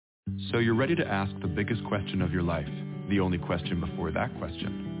So you're ready to ask the biggest question of your life, the only question before that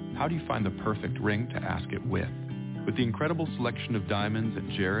question. How do you find the perfect ring to ask it with? With the incredible selection of diamonds at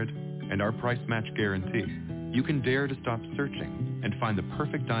Jared and our price match guarantee, you can dare to stop searching and find the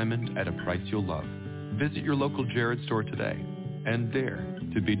perfect diamond at a price you'll love. Visit your local Jared store today and dare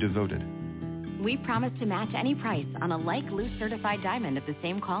to be devoted. We promise to match any price on a like loose certified diamond of the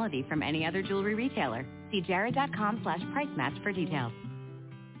same quality from any other jewelry retailer. See jared.com/price match for details.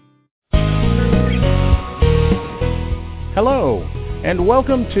 Hello, and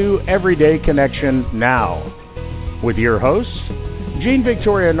welcome to Everyday Connection Now, with your hosts, Jean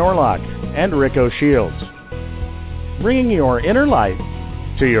Victoria Norlock and Rick O'Shields, bringing your inner light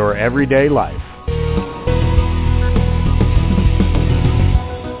to your everyday life.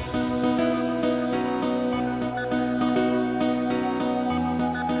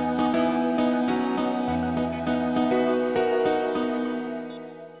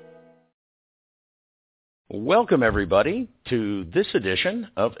 Welcome, everybody, to this edition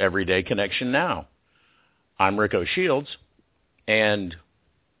of Everyday Connection Now. I'm Rick O'Shields, and,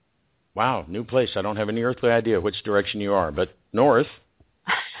 wow, new place. I don't have any earthly idea which direction you are, but north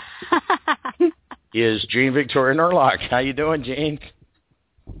is Jean Victoria Norlock. How you doing, Jean?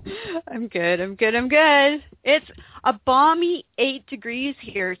 I'm good. It's a balmy 8 degrees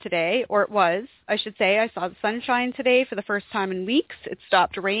here today, or it was, I should say. I saw the sunshine today for the first time in weeks. It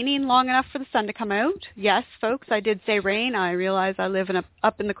stopped raining long enough for the sun to come out. Yes, folks, I did say rain. I realize I live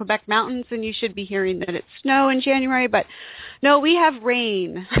up in the Quebec mountains, and you should be hearing that it's snow in January, but no, we have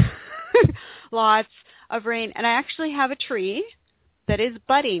rain. Lots of rain. And I actually have a tree that is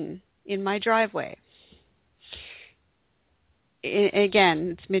budding in my driveway.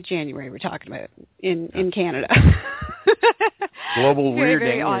 Again, it's mid-January we're talking about in Canada. Global very,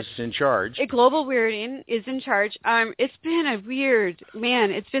 Weirding very is in charge. Global Weirding is in charge. It's been a weird,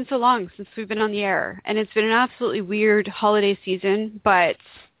 it's been so long since we've been on the air, and it's been an absolutely weird holiday season, but...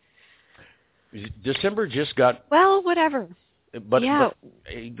 December just got... Well, whatever. But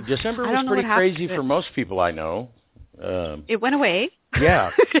December was pretty crazy for most people I know. It went away.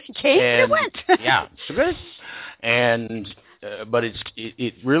 Yeah. It came and it went. Yeah, so good. And... but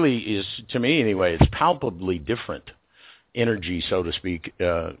it really is, to me anyway, it's palpably different energy, so to speak,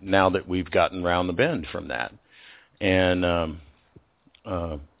 now that we've gotten around the bend from that. And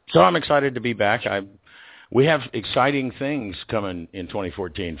so I'm excited to be back. We have exciting things coming in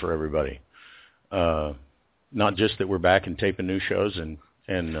 2014 for everybody. Not just that we're back and taping new shows,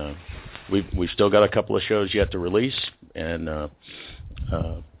 and we've still got a couple of shows yet to release, and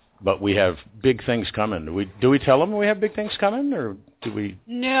but we have big things coming. Do we tell them we have big things coming, or do we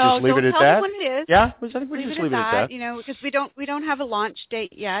just leave it at that? No, don't tell them what it is. Yeah, we just leave it at that. You know, because we don't have a launch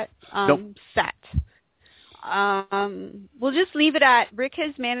date yet set. We'll just leave it at Rick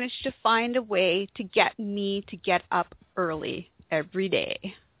has managed to find a way to get me to get up early every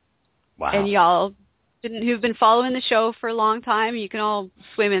day. Wow! And y'all who've been following the show for a long time, you can all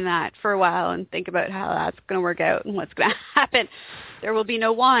swim in that for a while and think about how that's going to work out and what's going to happen. There will be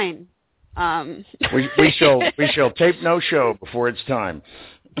no wine. We shall tape no show before it's time.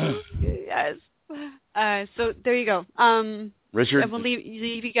 Yes. So there you go. Richard, and we'll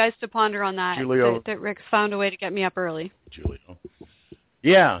leave you guys to ponder on that. Julio, that Rick's found a way to get me up early. Julio.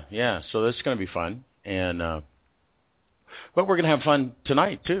 Yeah. So that's going to be fun, and but we're going to have fun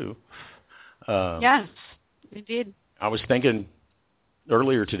tonight too. Yes, indeed. I was thinking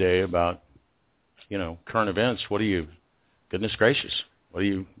earlier today about current events. Goodness gracious, what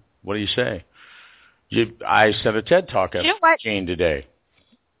do you say? I said a TED Talk at Jane today.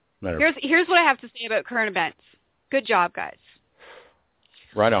 Here's what I have to say about current events. Good job, guys.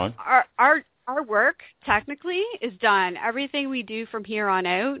 Right on. Our work technically is done. Everything we do from here on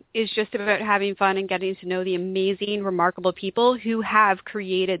out is just about having fun and getting to know the amazing, remarkable people who have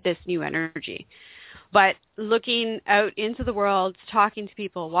created this new energy. But looking out into the world, talking to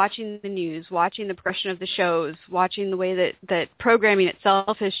people, watching the news, watching the progression of the shows, watching the way that programming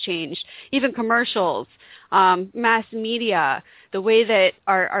itself has changed, even commercials, mass media, the way that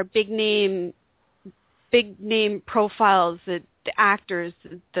our big name profiles, the actors,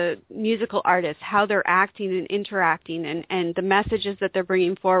 the musical artists, how they're acting and interacting and the messages that they're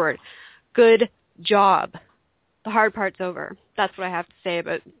bringing forward. Good job. The hard part's over. That's what I have to say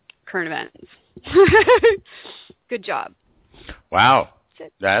about current events. Good job. Wow.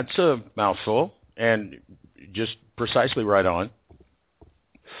 That's a mouthful and just precisely right on.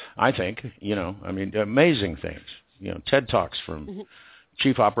 I think, amazing things. TED Talks from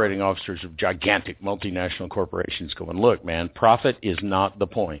chief operating officers of gigantic multinational corporations going, look, man, profit is not the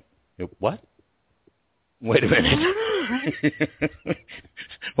point. What? Wait a minute.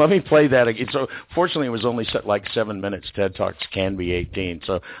 Let me play that again. So, fortunately, it was only like 7 minutes. TED Talks can be 18,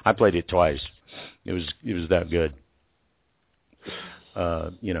 so I played it twice. It was that good.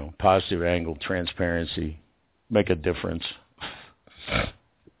 Positive angle, transparency, make a difference.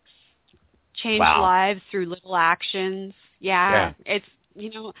 Change lives through little actions. Yeah. It's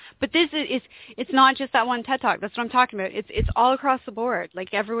but this is it's not just that one TED Talk. That's what I'm talking about. It's all across the board.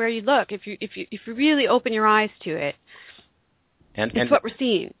 Like everywhere you look, if you really open your eyes to it, it's what we're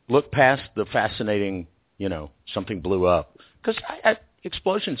seeing. Look past the fascinating, something blew up, because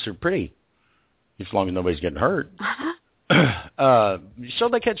explosions are pretty, as long as nobody's getting hurt. So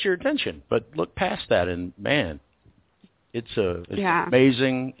they catch your attention, but look past that, and man, it's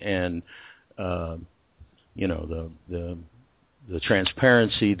amazing, and the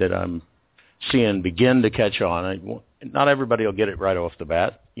transparency that I'm seeing begin to catch on. Not everybody will get it right off the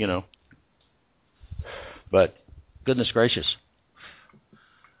bat, but goodness gracious,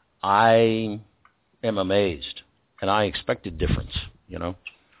 I am amazed, and I expected difference.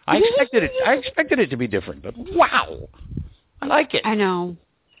 I expected it to be different, but wow, I like it. I know.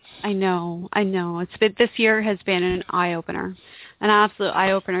 This year has been an eye-opener, an absolute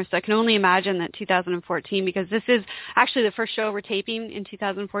eye-opener. So I can only imagine that 2014, because this is actually the first show we're taping in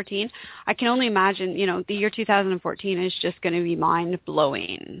 2014. I can only imagine, the year 2014 is just going to be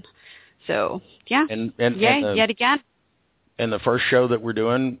mind-blowing. So, yeah, yet again. And the first show that we're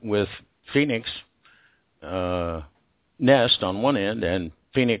doing with Phoenix Nest on one end and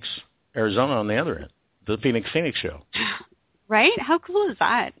Phoenix, Arizona on the other end, the Phoenix show. Right? How cool is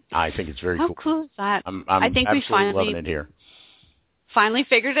that? I think it's very cool. How cool is that? I think we finally loving it here. Finally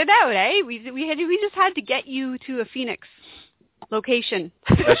figured it out, eh? We just had to get you to a Phoenix location.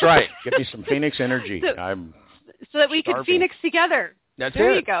 That's right. Get me some Phoenix energy. So that we could Phoenix together. That's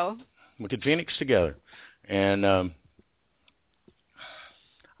there it. You go. We could Phoenix together. And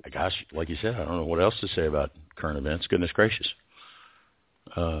gosh, like you said, I don't know what else to say about current events. Goodness gracious.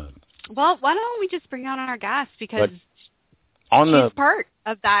 Well, why don't we just bring on our guest, because she's part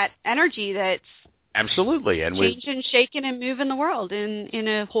of that energy that's absolutely, and changing, shaking, and moving the world in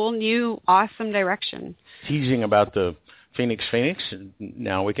a whole new, awesome direction. Teasing about the Phoenix, and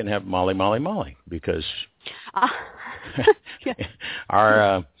now we can have Molly, because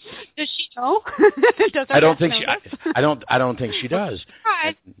our does she know? I don't think she. I don't think she does.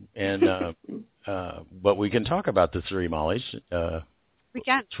 Right. And but we can talk about the three Mollys. We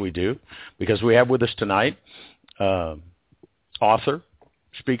can. Yes, we do, because we have with us tonight author,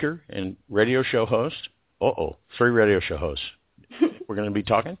 speaker, and radio show host. Three radio show hosts. We're going to be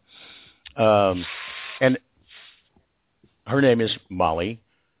talking. And her name is Molly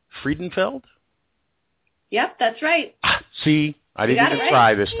Friedenfeld. Yep, that's right. See, I didn't even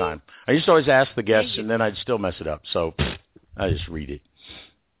try this time. I used to always ask the guests, and then I'd still mess it up. So I just read it.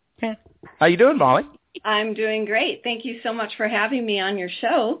 Yeah. How you doing, Molly? I'm doing great. Thank you so much for having me on your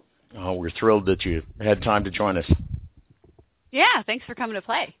show. Oh, we're thrilled that you had time to join us. Yeah, thanks for coming to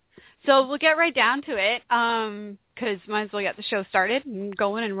play. So we'll get right down to it, because might as well get the show started and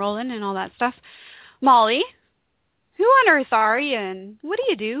going and rolling and all that stuff. Molly, who on earth are you, and what do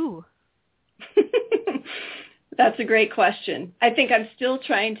you do? That's a great question. I think I'm still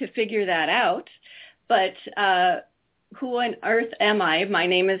trying to figure that out. But who on earth am I? My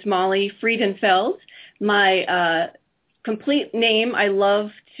name is Molly Friedenfeld. My complete name, I love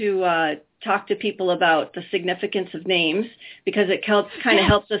to talk to people about the significance of names, because it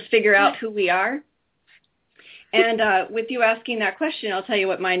helps us figure out who we are. And with you asking that question, I'll tell you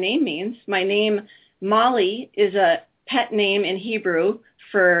what my name means. My name, Molly, is a pet name in Hebrew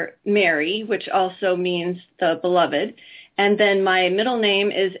for Mary, which also means the beloved. And then my middle name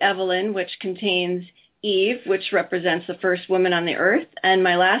is Evelyn, which contains Eve, which represents the first woman on the earth. And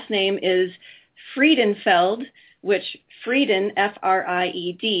my last name is Friedenfeld, which Frieden,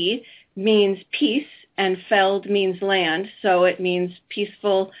 F-R-I-E-D, means peace, and Feld means land. So it means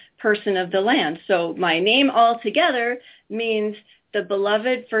peaceful person of the land. So my name altogether means the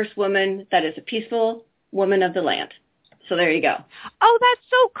beloved first woman that is a peaceful woman of the land. So there you go. Oh, that's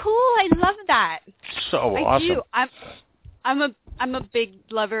so cool. I love that. So awesome. I do. I'm a big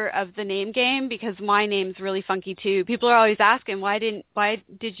lover of the name game, because my name's really funky too. People are always asking, why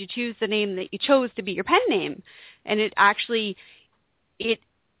did you choose the name that you chose to be your pen name? And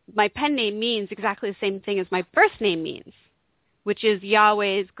my pen name means exactly the same thing as my birth name means, which is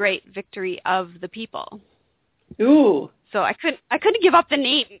Yahweh's great victory of the people. Ooh. So I couldn't give up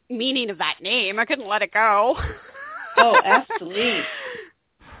the meaning of that name. I couldn't let it go. Oh, absolutely.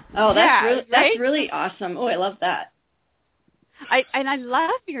 Oh, that's really awesome. Oh, I love that. I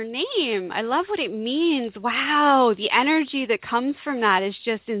love your name. I love what it means. Wow, the energy that comes from that is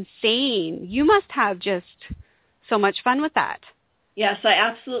just insane. You must have just so much fun with that. Yes, I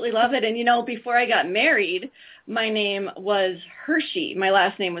absolutely love it. And, you know, before I got married, my name was Hershey. My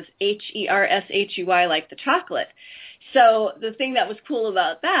last name was Hershui, like the chocolate. So the thing that was cool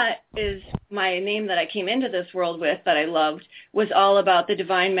about that is my name that I came into this world with that I loved was all about the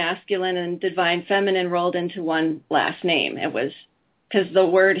divine masculine and divine feminine rolled into one last name. It was because the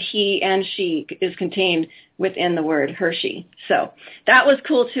word he and she is contained within the word Hershey. So that was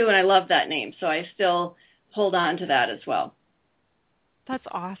cool too, and I love that name. So I still hold on to that as well. That's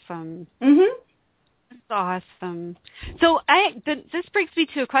awesome. Mm-hmm. That's awesome. So this brings me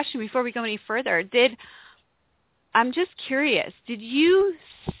to a question before we go any further. I'm just curious, did you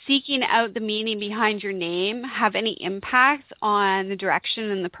seeking out the meaning behind your name have any impact on the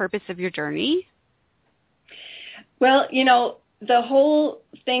direction and the purpose of your journey? Well, you know, the whole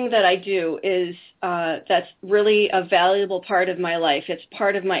thing that I do is that's really a valuable part of my life. It's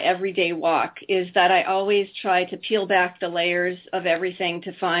part of my everyday walk, is that I always try to peel back the layers of everything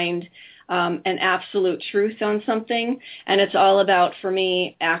to find an absolute truth on something. And it's all about, for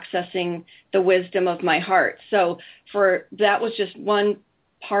me, accessing the wisdom of my heart. So that was just one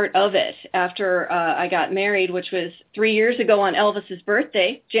part of it. After I got married, which was 3 years ago on Elvis's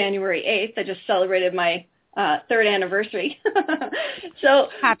birthday, January 8th, I just celebrated my third anniversary. So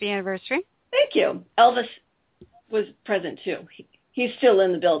happy anniversary. Thank you. Elvis was present too. He's still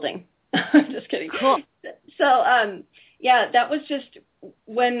in the building. Just kidding. Cool. So yeah, that was just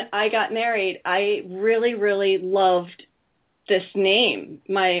when I got married. I really, really loved this name,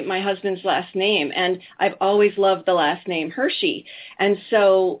 my husband's last name, and I've always loved the last name Hershey. And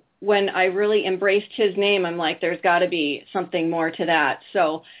so when I really embraced his name, I'm like, there's got to be something more to that.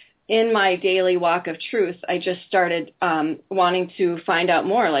 So in my daily walk of truth, I just started wanting to find out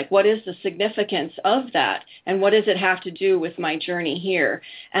more, like what is the significance of that and what does it have to do with my journey here?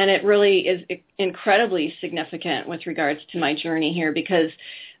 And it really is incredibly significant with regards to my journey here, because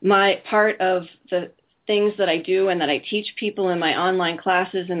my part of the things that I do and that I teach people in my online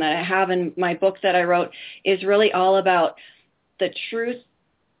classes and that I have in my book that I wrote is really all about the truth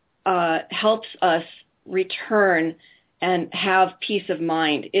helps us return and have peace of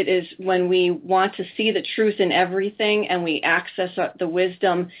mind. It is when we want to see the truth in everything and we access the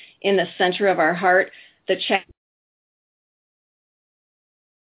wisdom in the center of our heart,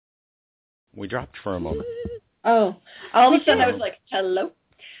 We dropped for a moment. Oh, all of a sudden I was like, hello?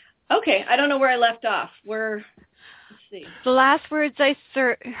 Okay, I don't know where I left off. Let's see. The last words I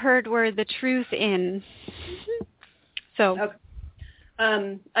heard were the truth in. So. Okay.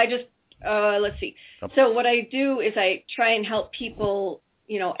 Let's see. So what I do is I try and help people,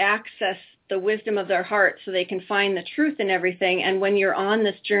 access the wisdom of their heart so they can find the truth in everything. And when you're on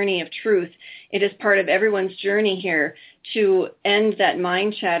this journey of truth, it is part of everyone's journey here to end that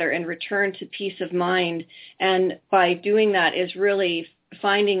mind chatter and return to peace of mind. And by doing that is really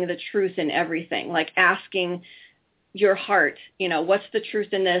finding the truth in everything, like asking your heart, what's the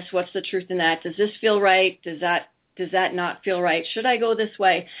truth in this? What's the truth in that? Does this feel right? Does that not feel right? Should I go this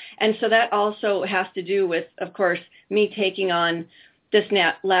way? And so that also has to do with, of course, me taking on this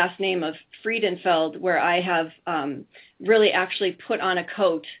last name of Friedenfeld, where I have really actually put on a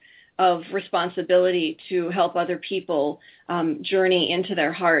coat of responsibility to help other people journey into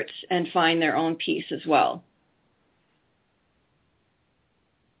their hearts and find their own peace as well.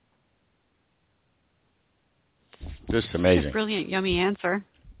 Just amazing. That's a brilliant, yummy answer.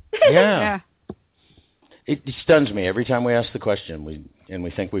 Yeah. It stuns me every time we ask the question.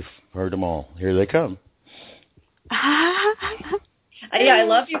 We think we've heard them all. Here they come. Yeah, I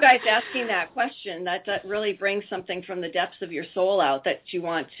love you guys asking that question. That really brings something from the depths of your soul out that you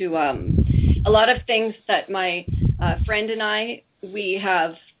want to. A lot of things that my friend and I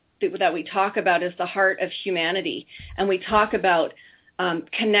that we talk about is the heart of humanity, and we talk about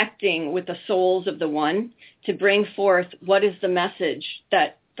connecting with the souls of the one to bring forth what is the message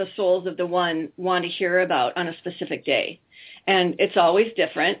that the souls of the one want to hear about on a specific day. And it's always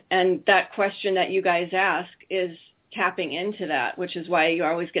different. And that question that you guys ask is tapping into that, which is why you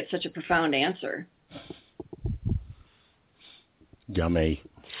always get such a profound answer. Yummy.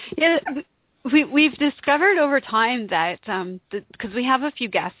 Yeah, we've discovered over time that, because we have a few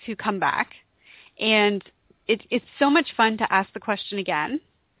guests who come back, and it's so much fun to ask the question again,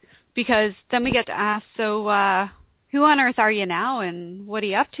 because then we get to ask, so who on earth are you now, and what are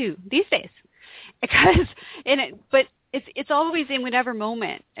you up to these days? But it's always in whatever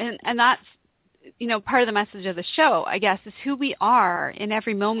moment, and that's part of the message of the show, I guess, is who we are in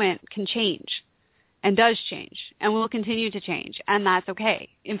every moment can change. and does change and will continue to change. And that's okay.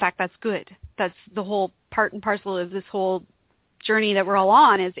 In fact, that's good. That's the whole part and parcel of this whole journey that we're all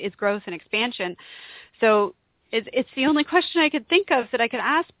on is growth and expansion. So it's the only question I could think of that I could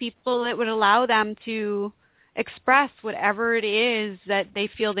ask people that would allow them to express whatever it is that they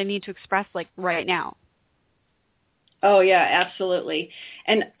feel they need to express, like right now. Oh yeah, absolutely.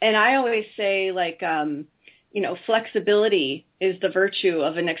 And I always say, like, flexibility is the virtue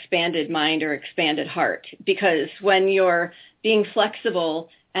of an expanded mind or expanded heart, because when you're being flexible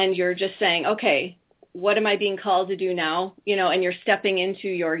and you're just saying, okay, what am I being called to do now? And you're stepping into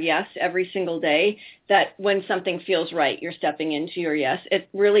your yes every single day, that when something feels right, you're stepping into your yes. It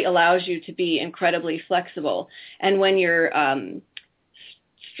really allows you to be incredibly flexible. And when you're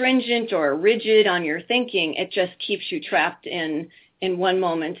stringent or rigid on your thinking, it just keeps you trapped in one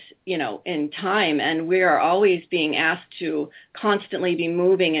moment, in time. And we are always being asked to constantly be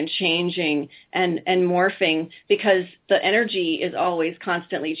moving and changing and morphing, because the energy is always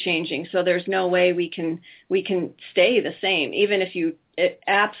constantly changing. So there's no way we can stay the same. Even if you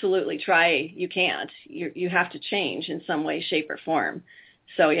absolutely try, you can't. You have to change in some way, shape, or form.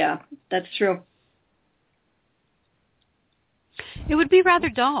 So yeah, that's true. It would be rather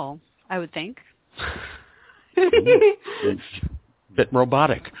dull, I would think. It's a bit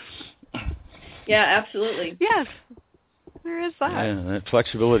robotic. Yeah, absolutely. Yes, there is that. Yeah, that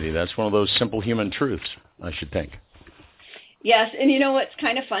flexibility, that's one of those simple human truths, I should think. Yes, and what's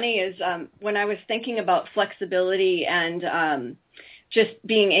kind of funny is when I was thinking about flexibility and just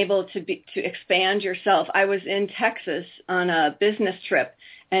being able to expand yourself, I was in Texas on a business trip,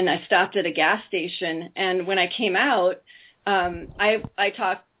 and I stopped at a gas station, and when I came out, I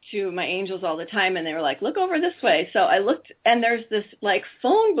talked to my angels all the time, and they were like, look over this way. So I looked, and there's this like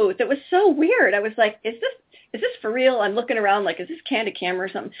phone booth. It was so weird. I was like, is this for real? I'm looking around like, is this Candid Camera or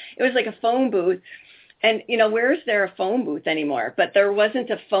something? It was like a phone booth. And, where is there a phone booth anymore? But there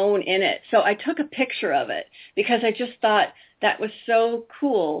wasn't a phone in it. So I took a picture of it because I just thought that was so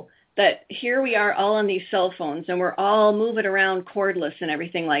cool that here we are all on these cell phones and we're all moving around cordless and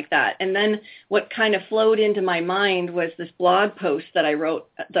everything like that. And then what kind of flowed into my mind was this blog post that I wrote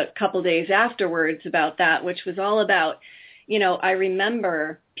a couple days afterwards about that, which was all about, I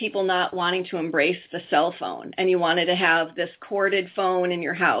remember people not wanting to embrace the cell phone, and you wanted to have this corded phone in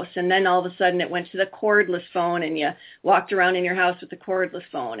your house. And then all of a sudden it went to the cordless phone, and you walked around in your house with the cordless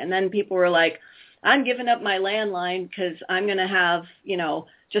phone. And then people were like, I'm giving up my landline because I'm going to have,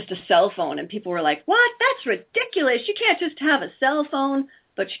 just a cell phone. And people were like, what? That's ridiculous. You can't just have a cell phone,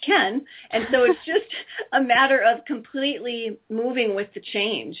 but you can. And so it's just a matter of completely moving with the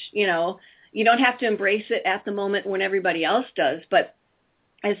change. You don't have to embrace it at the moment when everybody else does, but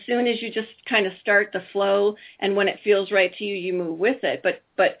as soon as you just kind of start the flow, and when it feels right to you, you move with it.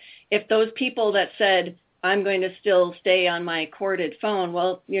 But if those people that said, I'm going to still stay on my corded phone,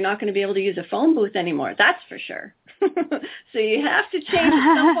 well, you're not going to be able to use a phone booth anymore. That's for sure. So you have to change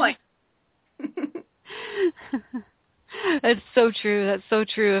at some point. That's so true. That's so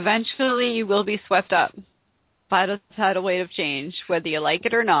true. Eventually you will be swept up by the tidal wave of change, whether you like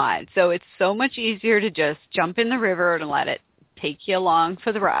it or not. So it's so much easier to just jump in the river and let it take you along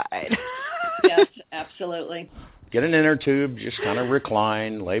for the ride. Yes, absolutely. Get an inner tube, just kind of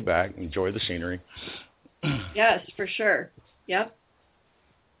recline, lay back, enjoy the scenery. Yes, for sure. Yep.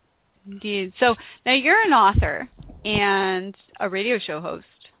 Indeed. So now you're an author and a radio show host.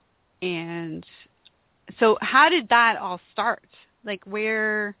 And so how did that all start? Like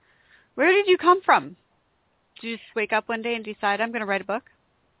where did you come from? Did you just wake up one day and decide I'm going to write a book?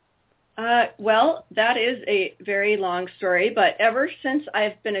 Well, that is a very long story, but ever since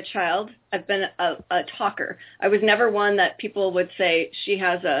I've been a child, I've been a talker. I was never one that people would say she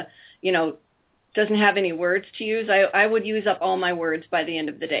has doesn't have any words to use. I would use up all my words by the end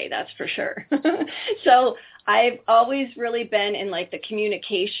of the day, that's for sure. So I've always really been in like the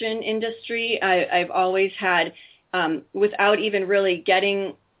communication industry. I've always had, without even really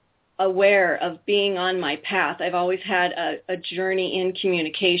getting aware of being on my path, I've always had a journey in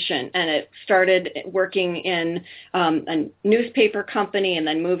communication, and it started working in a newspaper company and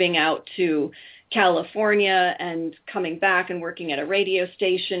then moving out to California and coming back and working at a radio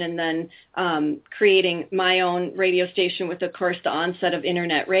station, and then creating my own radio station with, of course, the onset of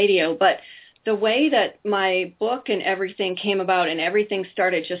internet radio. But the way that my book and everything came about and everything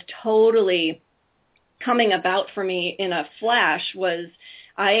started just totally coming about for me in a flash was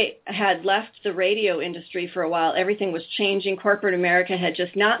I had left the radio industry for a while. Everything was changing. Corporate America had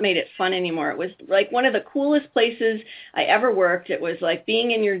just not made it fun anymore. It was like one of the coolest places I ever worked. It was like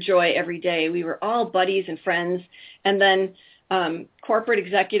being in your joy every day. We were all buddies and friends. And then corporate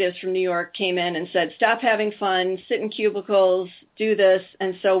executives from New York came in and said, stop having fun, sit in cubicles, do this.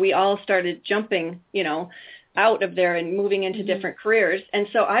 And so we all started jumping, out of there and moving into different careers. And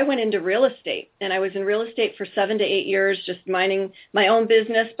so I went into real estate, and I was in real estate for 7 to 8 years, just minding my own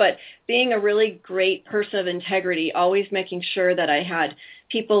business, but being a really great person of integrity, always making sure that I had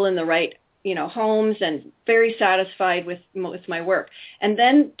people in the right, homes, and very satisfied with my work. And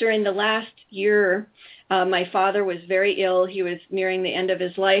then during the last year, my father was very ill. He was nearing the end of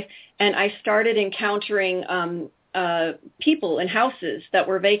his life, and I started encountering people in houses that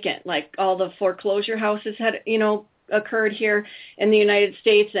were vacant, like all the foreclosure houses had, occurred here in the United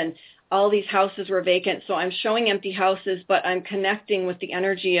States, and all these houses were vacant. So I'm showing empty houses, but I'm connecting with the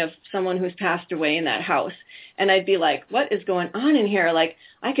energy of someone who's passed away in that house. And I'd be like, what is going on in here? Like,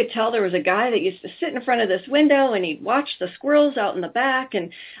 I could tell there was a guy that used to sit in front of this window, and he'd watch the squirrels out in the back.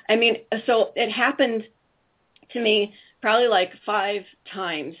 And so it happened to me probably like 5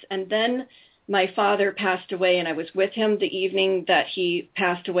 times. And then my father passed away, and I was with him the evening that he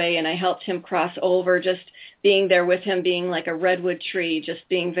passed away, and I helped him cross over, just being there with him, being like a redwood tree, just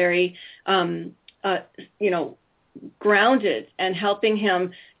being very, grounded, and helping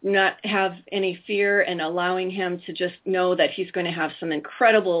him not have any fear, and allowing him to just know that he's going to have some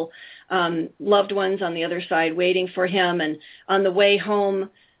incredible loved ones on the other side waiting for him. And on the way home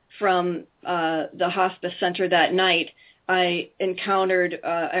from the hospice center that night, I encountered,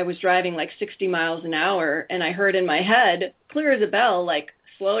 I was driving like 60 miles an hour, and I heard in my head, clear as a bell, like,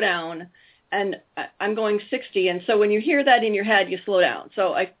 slow down. And I'm going 60. And so when you hear that in your head, you slow down.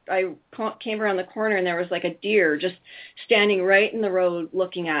 So I came around the corner, and there was like a deer just standing right in the road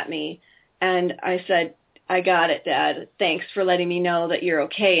looking at me. And I said, I got it, Dad. Thanks for letting me know that you're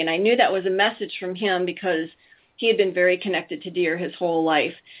okay. And I knew that was a message from him, because he had been very connected to deer his whole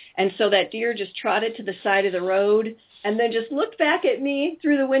life. And so that deer just trotted to the side of the road, and then just looked back at me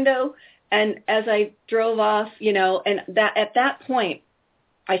through the window. And as I drove off, and that at that point,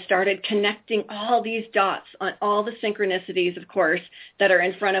 I started connecting all these dots on all the synchronicities, of course, that are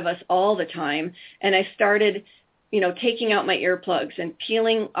in front of us all the time. And I started, taking out my earplugs and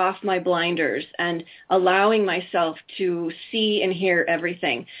peeling off my blinders and allowing myself to see and hear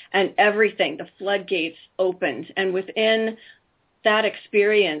everything. And everything, the floodgates opened. And within that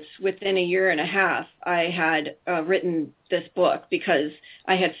experience, within a year and a half, I had written this book, because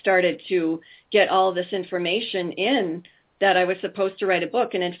I had started to get all this information in that I was supposed to write a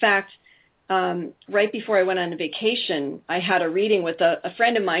book. And in fact, right before I went on a vacation, I had a reading with a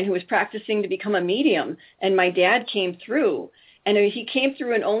friend of mine who was practicing to become a medium, and my dad came through. And he came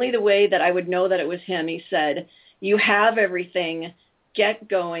through in only the way that I would know that it was him. He said, you have everything, get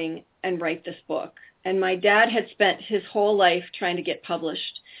going and write this book. And my dad had spent his whole life trying to get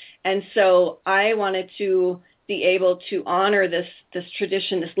published. And so I wanted to be able to honor this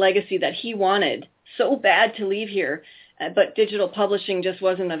tradition, this legacy that he wanted so bad to leave here. But digital publishing just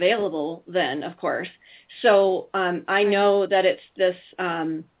wasn't available then, of course. So I know that it's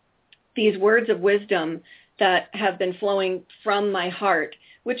these words of wisdom that have been flowing from my heart,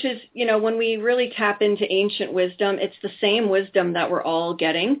 which is, when we really tap into ancient wisdom, it's the same wisdom that we're all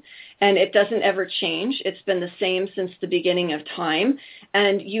getting, and it doesn't ever change. It's been the same since the beginning of time.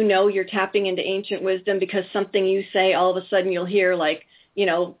 And you're tapping into ancient wisdom because something you say, all of a sudden you'll hear, like,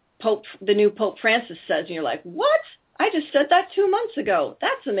 the new Pope Francis says, and you're like, what? I just said that 2 months ago.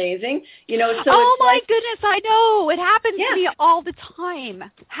 That's amazing. So oh my goodness, I know. It happens to me all the time.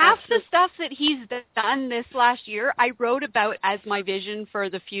 Half the stuff that he's done this last year, I wrote about as my vision for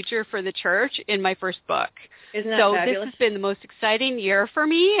the future for the church in my first book. Isn't that fabulous? This has been the most exciting year for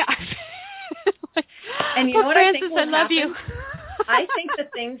me. And you know what Francis, I think will love happen? you. I think the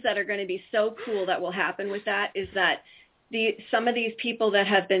things that are going to be so cool that will happen with that is that some of these people that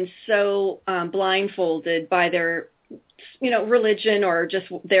have been so blindfolded by their religion or just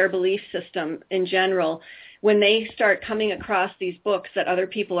their belief system in general, when they start coming across these books that other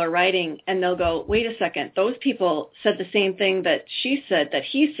people are writing, and they'll go, wait a second, those people said the same thing that she said, that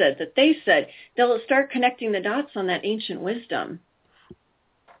he said, that they said, they'll start connecting the dots on that ancient wisdom.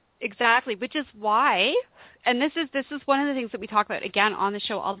 Exactly, which is why, and this is one of the things that we talk about again on the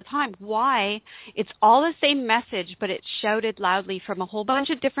show all the time, why it's all the same message, but it's shouted loudly from a whole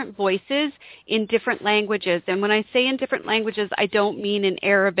bunch of different voices in different languages. And when I say in different languages, I don't mean in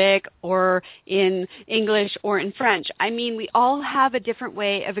Arabic or in English or in French. I mean we all have a different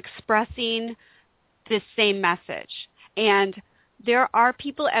way of expressing this same message. And there are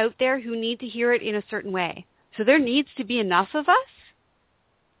people out there who need to hear it in a certain way. So there needs to be enough of us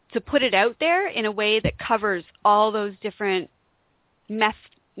to put it out there in a way that covers all those different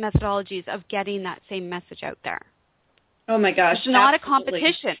methodologies of getting that same message out there. Oh my gosh. It's not absolutely. a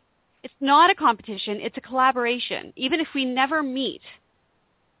competition. It's not a competition. It's a collaboration. Even if we never meet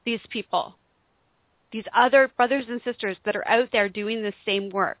these people, these other brothers and sisters that are out there doing the same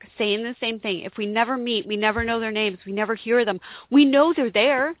work, saying the same thing, if we never meet, we never know their names, we never hear them, we know they're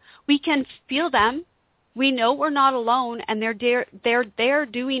there. We can feel them. We know we're not alone, and they're there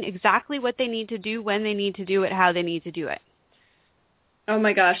doing exactly what they need to do, when they need to do it, how they need to do it. Oh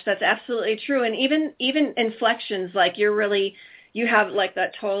my gosh, that's absolutely true. And even inflections, like you have like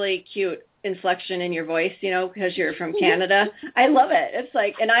that totally cute inflection in your voice, you know, because you're from Canada. I love it. It's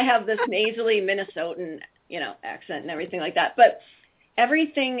like, and I have this nasally Minnesotan, you know, accent and everything like that. But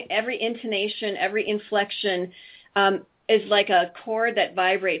everything, every intonation, every inflection is like a chord that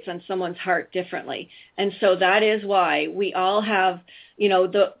vibrates on someone's heart differently. And so that is why we all have, you know,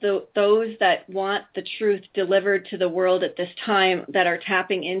 those that want the truth delivered to the world at this time, that are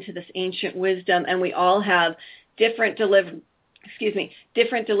tapping into this ancient wisdom, and we all have different deliveries,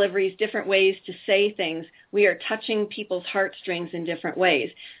 different ways to say things. We are touching people's heartstrings in different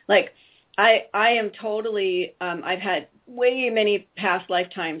ways. Like I am totally, I've had way many past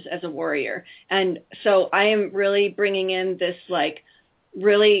lifetimes as a warrior. And so I am really bringing in this, like,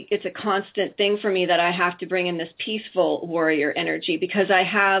 really, it's a constant thing for me that I have to bring in this peaceful warrior energy, because I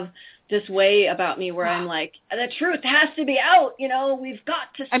have this way about me where I'm like, the truth has to be out, you know, we've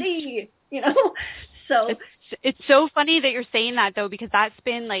got to see, you know. So it's so funny that you're saying that, though, because that's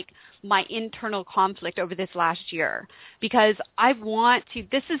been like my internal conflict over this last year, because I want to,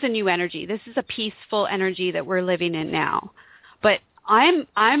 this is a new energy. This is a peaceful energy that we're living in now. But I'm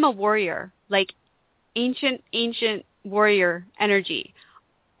a warrior, like ancient warrior energy.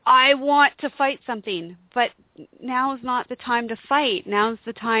 I want to fight something, but now's not the time to fight. Now's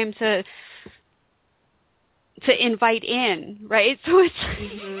the time to invite in, right? So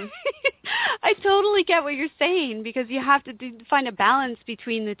it's I totally get what you're saying, because you have to find a balance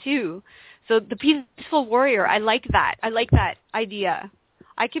between the two. So the peaceful warrior, I like that. I like that idea.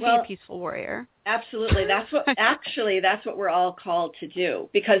 I could be a peaceful warrior. Absolutely. That's what that's what we're all called to do,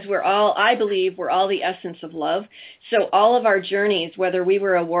 because I believe we're all the essence of love. So all of our journeys, whether we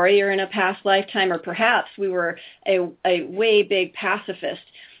were a warrior in a past lifetime or perhaps we were a way big pacifist.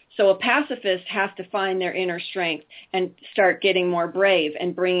 So a pacifist has to find their inner strength and start getting more brave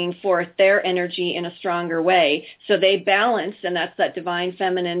and bringing forth their energy in a stronger way. So they balance, and that's that divine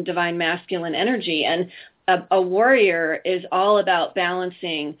feminine, divine masculine energy. And a warrior is all about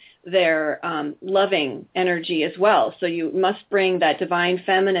balancing their loving energy as well. So you must bring that divine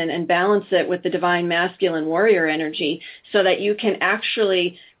feminine and balance it with the divine masculine warrior energy, so that you can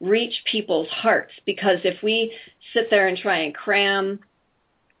actually reach people's hearts. Because if we sit there and try and cram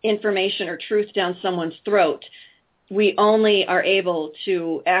information or truth down someone's throat, we only are able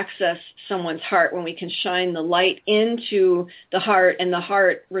to access someone's heart when we can shine the light into the heart, and the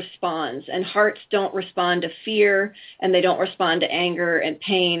heart responds. And hearts don't respond to fear, and they don't respond to anger and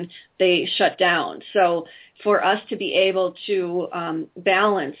pain. They shut down. So for us to be able to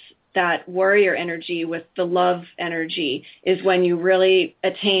balance that warrior energy with the love energy is when you really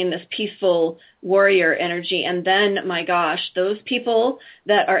attain this peaceful warrior energy. And then, my gosh, those people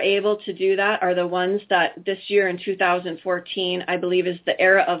that are able to do that are the ones that this year in 2014, I believe, is the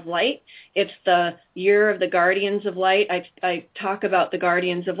era of light. It's the year of the guardians of light. I talk about the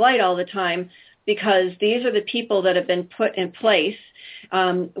guardians of light all the time, because these are the people that have been put in place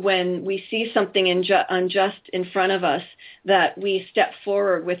when we see something unjust in front of us, that we step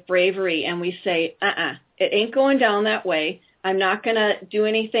forward with bravery and we say, it ain't going down that way. I'm not going to do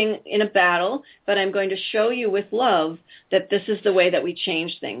anything in a battle, but I'm going to show you with love that this is the way that we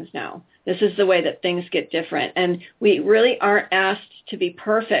change things now. This is the way that things get different. And we really aren't asked to be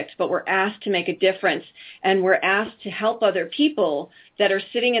perfect, but we're asked to make a difference. And we're asked to help other people that are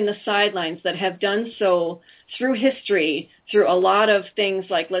sitting in the sidelines, that have done so through history, through a lot of things,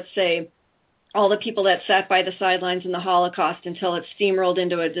 like, let's say, all the people that sat by the sidelines in the Holocaust until it steamrolled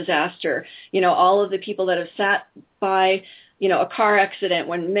into a disaster. You know, all of the people that have sat by, you know, a car accident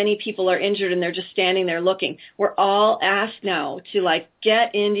when many people are injured and they're just standing there looking. We're all asked now to, like,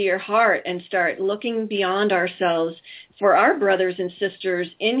 get into your heart and start looking beyond ourselves for our brothers and sisters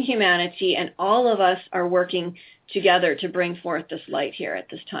in humanity, and all of us are working together to bring forth this light here at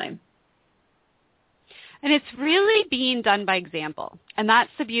this time. And it's really being done by example. And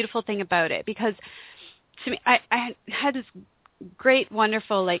that's the beautiful thing about it, because to me, I had this great,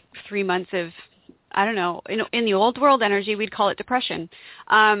 wonderful, 3 months of, I don't know, in the old world energy, we'd call it depression.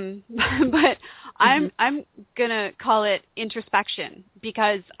 But I'm gonna call it introspection,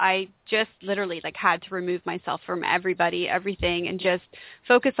 because I just literally had to remove myself from everybody, everything, and just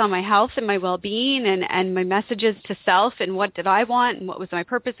focus on my health and my well-being and my messages to self, and what did I want and what was my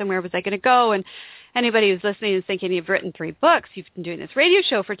purpose and where was I going to go. And anybody who's listening is thinking, you've written 3 books, you've been doing this radio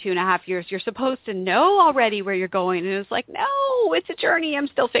show for 2.5 years, you're supposed to know already where you're going. And it was like, no, it's a journey. I'm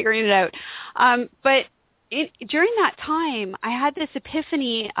still figuring it out. But during that time, I had this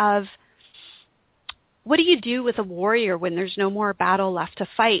epiphany of, what do you do with a warrior when there's no more battle left to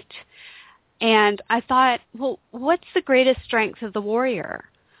fight? And I thought, well, what's the greatest strength of the warrior?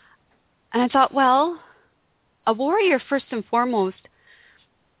 And I thought, well, a warrior, first and foremost,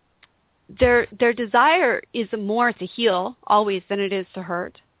 their desire is more to heal always than it is to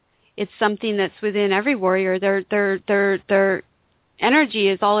hurt. It's something that's within every warrior. Their energy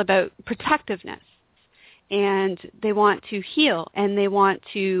is all about protectiveness, and they want to heal, and they want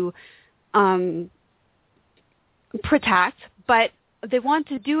to protect, but they want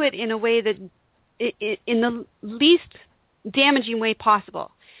to do it in a way that in the least damaging way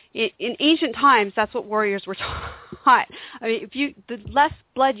possible. In ancient times, that's what warriors were taught. I mean, the less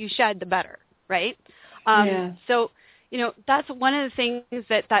blood you shed, the better, right? So, that's one of the things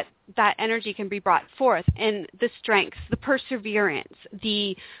that energy can be brought forth, and the strength, the perseverance,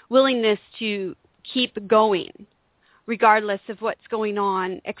 the willingness to keep going, regardless of what's going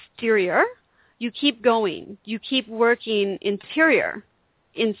on exterior. You keep going. You keep working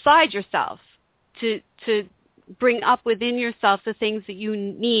inside yourself, to bring up within yourself the things that you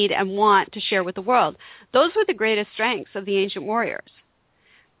need and want to share with the world. Those were the greatest strengths of the ancient warriors.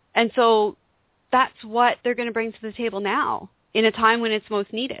 And so that's what they're going to bring to the table now, in a time when it's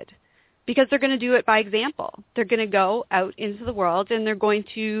most needed, because they're going to do it by example. They're going to go out into the world, and they're going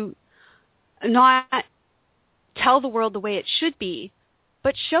to not tell the world the way it should be,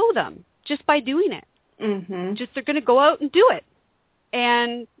 but show them just by doing it. Mm-hmm. Just they're going to go out and do it.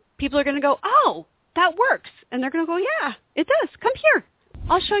 And people are going to go, oh, that works. And they're going to go, yeah, it does. Come here.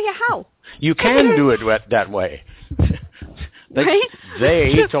 I'll show you how. You can do it that way. Right?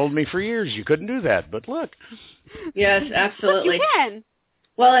 They told me for years you couldn't do that, but look. Yes, absolutely. Look, you can.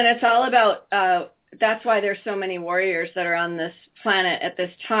 Well, and it's all about, that's why there's so many warriors that are on this planet at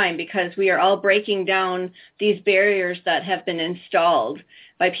this time, because we are all breaking down these barriers that have been installed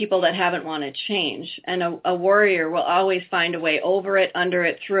by people that haven't wanted change. And a warrior will always find a way over it, under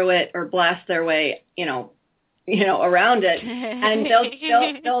it, through it, or blast their way, around it, and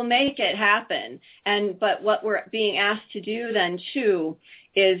they'll make it happen. But what we're being asked to do then too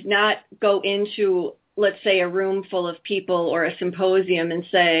is not go into, let's say, a room full of people or a symposium and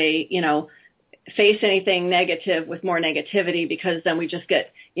say, face anything negative with more negativity, because then we just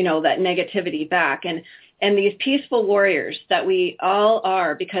get, that negativity back. And these peaceful warriors that we all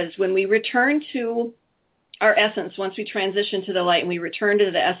are, because when we return to our essence, once we transition to the light and we return to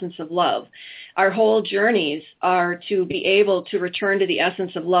the essence of love, our whole journeys are to be able to return to the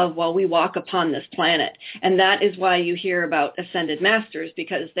essence of love while we walk upon this planet. And that is why you hear about ascended masters,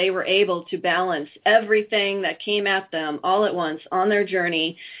 because they were able to balance everything that came at them all at once on their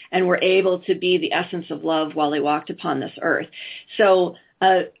journey, and were able to be the essence of love while they walked upon this earth. So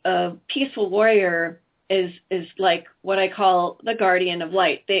a peaceful warrior is like what I call the guardian of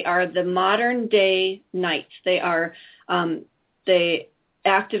light. They are the modern day knights. They are, they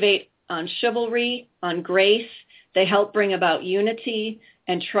activate on chivalry, on grace. They help bring about unity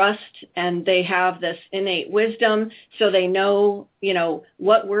and trust, and they have this innate wisdom, so they know,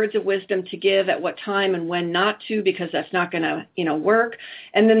 what words of wisdom to give at what time and when not to, because that's not going to, work.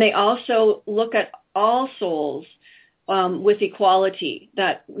 And then they also look at all souls with equality,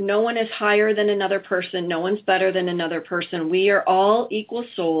 that no one is higher than another person, no one's better than another person. We are all equal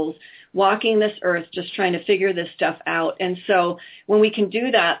souls walking this earth, just trying to figure this stuff out. And so when we can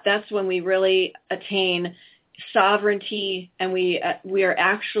do that, that's when we really attain sovereignty, and we are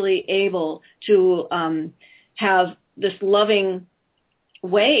actually able to have this loving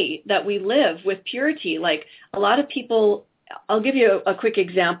way that we live with purity. Like a lot of people, I'll give you a quick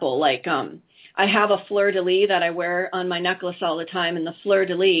example, like I have a fleur-de-lis that I wear on my necklace all the time, and the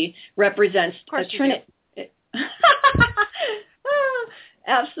fleur-de-lis represents a trinity.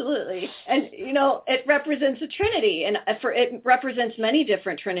 Absolutely. And, it represents a trinity, and it represents many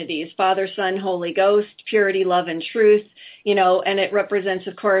different trinities: Father, Son, Holy Ghost, purity, love, and truth, and it represents,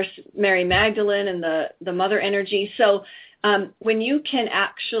 of course, Mary Magdalene and the mother energy. So when you can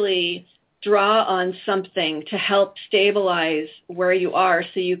actually draw on something to help stabilize where you are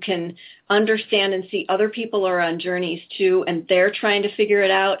so you can understand and see other people are on journeys too, and they're trying to figure it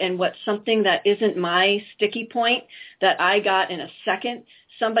out, and what's something that isn't my sticky point that I got in a second,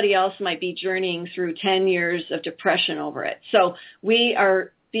 somebody else might be journeying through 10 years of depression over it. So we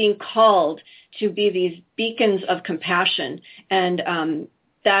are being called to be these beacons of compassion, and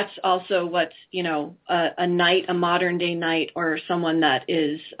that's also what, a knight, a modern day knight, or someone that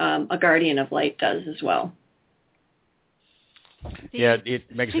is a guardian of light does as well. Yeah,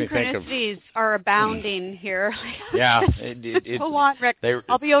 it makes me think of... Synchronicities are abounding here. Yeah. Go on, Rick.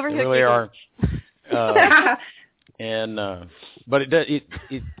 I'll be over here. They really are. But it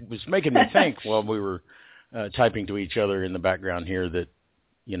was making me think while we were typing to each other in the background here that,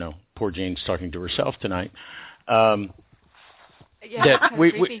 poor Jane's talking to herself tonight. That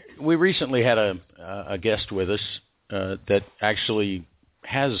we recently had a guest with us that actually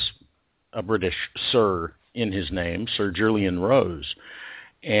has a British Sir in his name, Sir Julian Rose,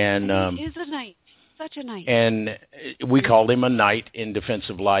 and he is a knight, such a knight. And we called him a knight in defense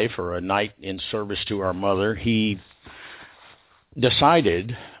of life, or a knight in service to our mother. He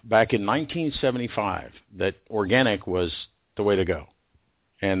decided back in 1975 that organic was the way to go,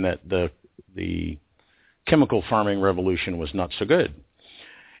 and that the chemical farming revolution was not so good.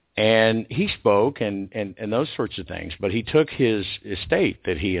 And he spoke and those sorts of things, but he took his estate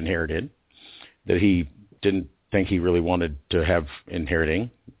that he inherited, that he didn't think he really wanted to have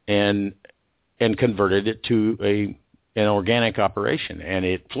inheriting, and converted it to an organic operation, and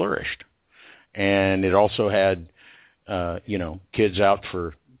it flourished. And it also had, kids out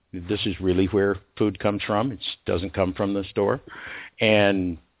for, this is really where food comes from. It doesn't come from the store.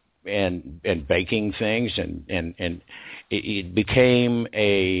 And baking things, and it became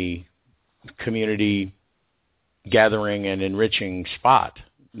a community gathering and enriching spot,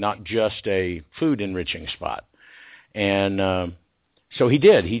 not just a food enriching spot. And so he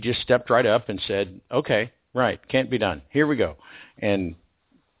did. He just stepped right up and said, "Okay, right, can't be done. Here we go," and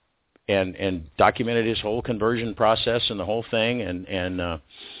documented his whole conversion process and the whole thing.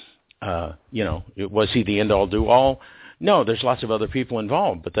 Was he the end all do all? No, there's lots of other people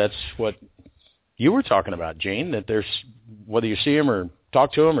involved, but that's what you were talking about, Jane, that there's, whether you see them or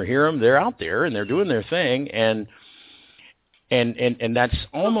talk to them or hear them, they're out there and they're doing their thing. And that's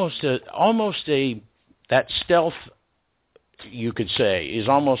almost that stealth, you could say, is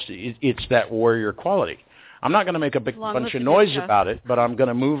almost, it's that warrior quality. I'm not going to make a big bunch of noise about it, but I'm going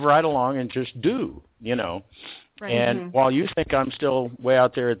to move right along and just do, Right. And while you think I'm still way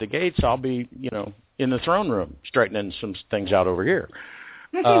out there at the gates, I'll be, in the throne room, straightening some things out over here,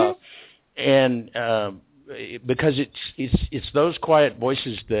 because it's those quiet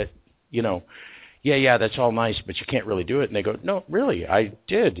voices that, yeah, that's all nice, but you can't really do it. And they go, no, really, I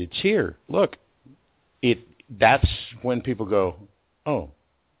did. It's here. Look, that's when people go, oh,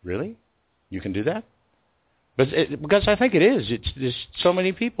 really? You can do that? But because I think it is. It's so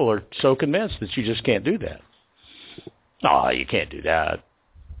many people are so convinced that you just can't do that. No, you can't do that.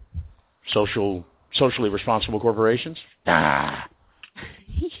 Socially responsible corporations? That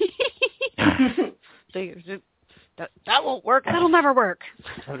won't work. That'll never work.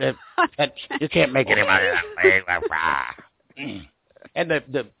 You can't make any money that way. And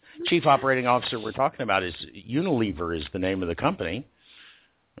the chief operating officer we're talking about is Unilever is the name of the company.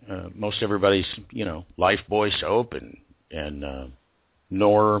 Most everybody's, Lifebuoy soap and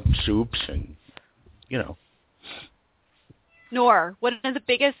Knorr soups and, Knorr, one of the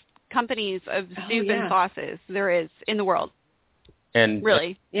biggest companies of soup and sauces there is in the world. And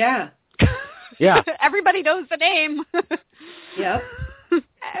really? Yeah. Yeah. Everybody knows the name. Yep.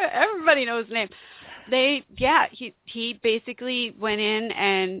 Everybody knows the name. He basically went in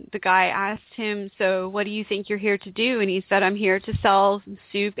and the guy asked him, so what do you think you're here to do? And he said, I'm here to sell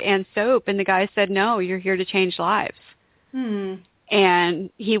soup and soap. And the guy said, no, you're here to change lives. And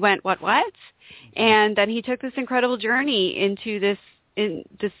he went, what? And then he took this incredible journey into this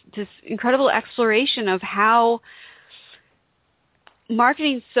incredible exploration of how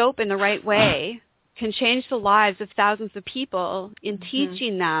marketing soap in the right way can change the lives of thousands of people in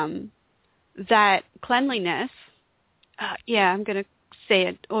teaching them that cleanliness, I'm going to say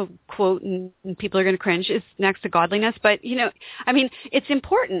it, quote, and people are going to cringe, is next to godliness. But, it's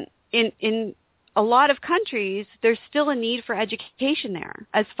important. In a lot of countries, there's still a need for education there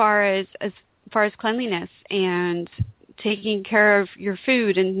as far as cleanliness and taking care of your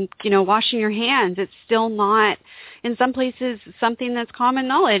food and, washing your hands. It's still not, in some places, something that's common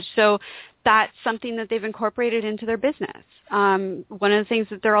knowledge. So that's something that they've incorporated into their business. One of the things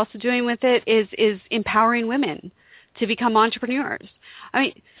that they're also doing with it is empowering women to become entrepreneurs.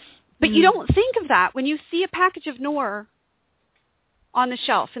 But you don't think of that when you see a package of Knorr on the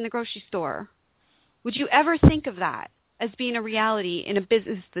shelf in the grocery store. Would you ever think of that as being a reality in a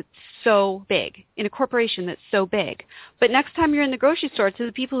business that's so big, in a corporation that's so big? But next time you're in the grocery store, to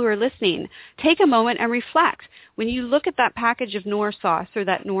the people who are listening, take a moment and reflect. When you look at that package of Knorr sauce or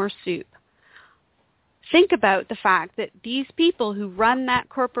that Knorr soup, think about the fact that these people who run that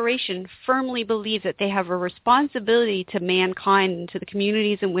corporation firmly believe that they have a responsibility to mankind and to the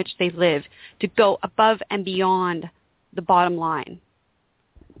communities in which they live to go above and beyond the bottom line.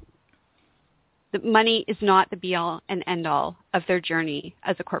 That money is not the be-all and end-all of their journey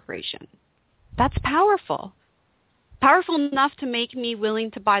as a corporation. That's powerful. Powerful enough to make me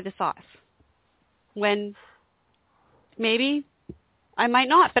willing to buy the sauce. When maybe I might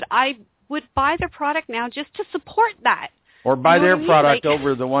not, but I would buy their product now just to support that. Or buy their product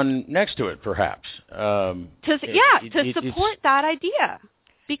over the one next to it, perhaps. To support that idea,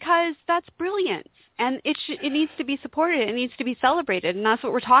 because that's brilliant. And it needs to be supported. It needs to be celebrated. And that's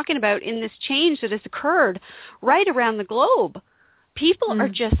what we're talking about in this change that has occurred right around the globe. People are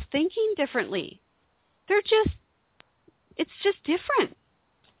just thinking differently. It's just different.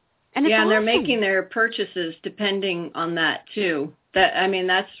 And it's and awesome. They're making their purchases depending on that too.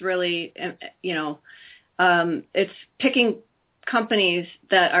 That's really, it's picking companies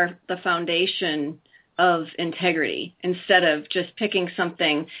that are the foundation of integrity instead of just picking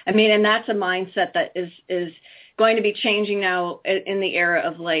something. And that's a mindset that is going to be changing now in the era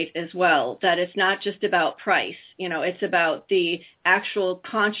of light as well, that it's not just about price. It's about the actual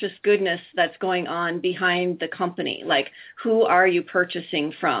conscious goodness that's going on behind the company. Like, who are you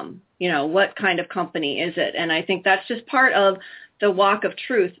purchasing from? What kind of company is it? And I think that's just part of the walk of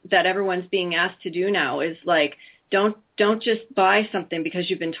truth that everyone's being asked to do now, is like, don't just buy something because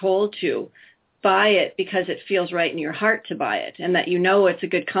you've been told to. Buy it because it feels right in your heart to buy it, and that it's a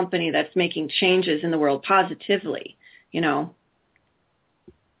good company that's making changes in the world positively, And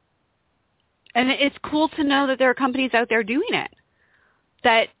it's cool to know that there are companies out there doing it,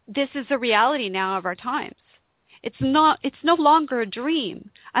 that this is a reality now of our times. It's no longer a dream.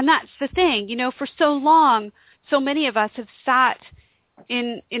 And that's the thing, for so long, so many of us have sat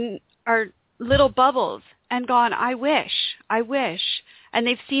in our little bubbles and gone, I wish. And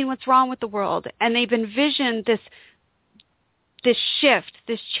they've seen what's wrong with the world, and they've envisioned this shift,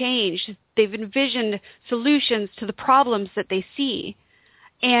 this change. They've envisioned solutions to the problems that they see.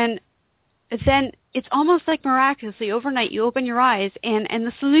 And then it's almost like miraculously overnight you open your eyes and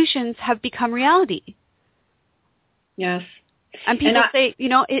the solutions have become reality. Yes. And people say,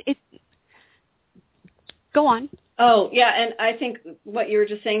 go on. Oh, yeah, and I think what you were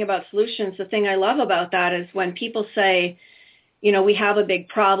just saying about solutions, the thing I love about that is when people say, we have a big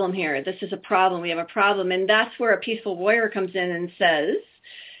problem here. This is a problem. We have a problem. And that's where a peaceful warrior comes in and says,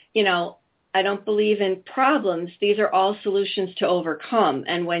 I don't believe in problems. These are all solutions to overcome.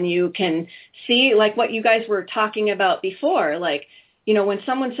 And when you can see, like what you guys were talking about before, like, when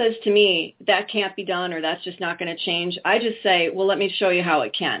someone says to me, that can't be done or that's just not going to change, I just say, well, let me show you how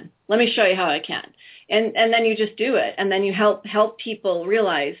it can. Let me show you how it can. And then you just do it. And then you help people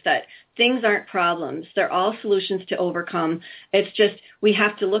realize that things aren't problems. They're all solutions to overcome. It's just we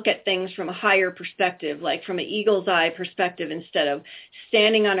have to look at things from a higher perspective, like from an eagle's eye perspective, instead of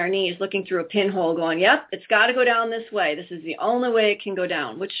standing on our knees looking through a pinhole going, yep, it's got to go down this way. This is the only way it can go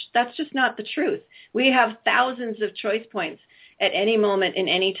down, which that's just not the truth. We have thousands of choice points at any moment in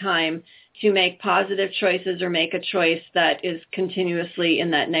any time to make positive choices or make a choice that is continuously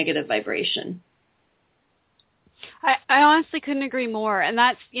in that negative vibration. I honestly couldn't agree more. And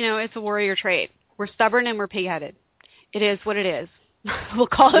that's, it's a warrior trait. We're stubborn and we're pig-headed. It is what it is. We'll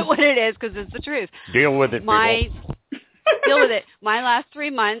call it what it is because it's the truth. Deal with it, people. Deal with it. My last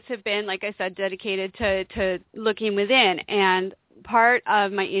 3 months have been, like I said, dedicated to looking within. And part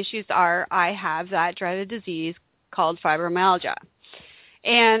of my issues are I have that dreaded disease called fibromyalgia.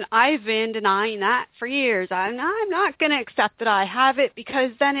 And I've been denying that for years. I'm not going to accept that I have it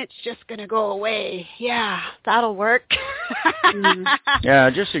because then it's just going to go away. Yeah, that'll work. Yeah,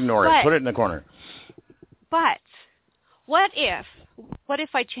 just ignore it. Put it in the corner. But what if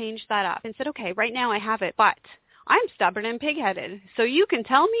I changed that up and said, okay, right now I have it, but I'm stubborn and pig-headed. So you can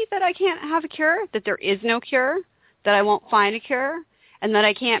tell me that I can't have a cure, that there is no cure, that I won't find a cure, and that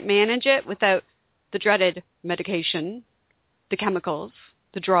I can't manage it without the dreaded medication, the chemicals,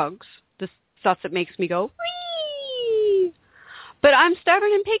 the drugs, the stuff that makes me go, wee. But I'm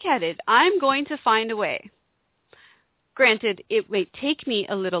stubborn and pig-headed. I'm going to find a way. Granted, it may take me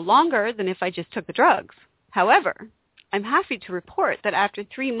a little longer than if I just took the drugs. However, I'm happy to report that after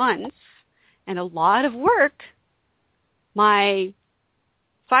 3 months and a lot of work, my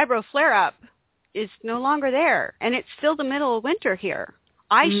fibro flare-up is no longer there, and it's still the middle of winter here.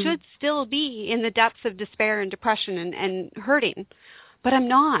 I should still be in the depths of despair and depression and hurting, but I'm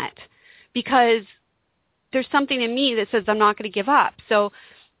not, because there's something in me that says I'm not going to give up. So,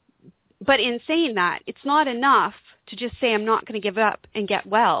 but in saying that, it's not enough to just say I'm not going to give up and get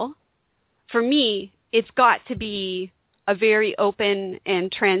well. For me, it's got to be a very open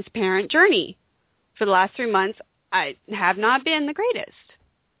and transparent journey. For the last 3 months, I have not been the greatest,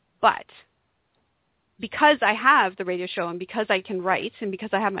 but because I have the radio show and because I can write and because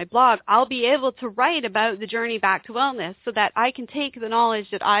I have my blog, I'll be able to write about the journey back to wellness so that I can take the knowledge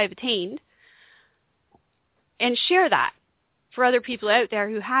that I've attained and share that for other people out there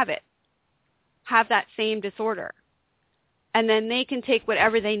who have that same disorder. And then they can take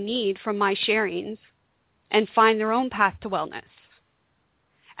whatever they need from my sharings and find their own path to wellness.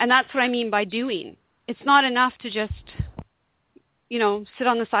 And that's what I mean by doing. It's not enough to just, sit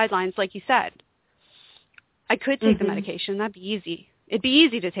on the sidelines like you said. I could take the medication. That'd be easy. It'd be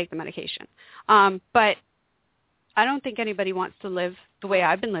easy to take the medication. But I don't think anybody wants to live the way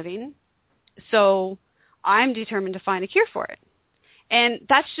I've been living. So I'm determined to find a cure for it. And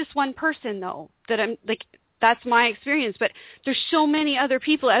that's just one person, though, that's my experience. But there's so many other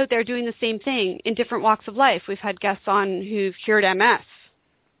people out there doing the same thing in different walks of life. We've had guests on who've cured MS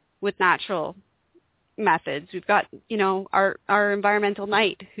with natural methods. We've got, our environmental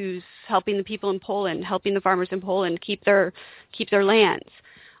knight who's helping the people in Poland, helping the farmers in Poland keep their lands.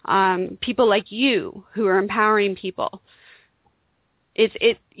 People like you who are empowering people.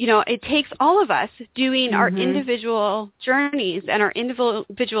 It takes all of us doing our individual journeys and our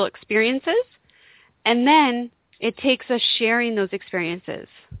individual experiences, and then it takes us sharing those experiences.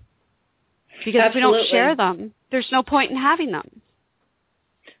 Because if we don't share them, there's no point in having them.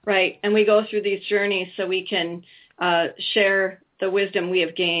 Right, and we go through these journeys so we can share the wisdom we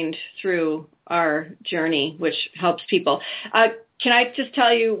have gained through our journey, which helps people. Can I just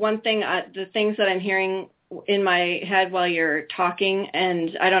tell you one thing, the things that I'm hearing in my head while you're talking,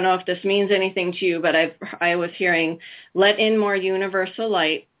 and I don't know if this means anything to you, but I was hearing, let in more universal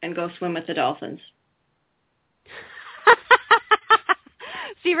light and go swim with the dolphins.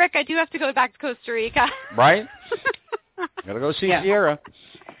 See, Rick, I do have to go back to Costa Rica. Right? Gotta go see Sierra.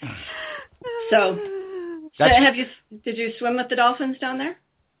 So, did you swim with the dolphins down there?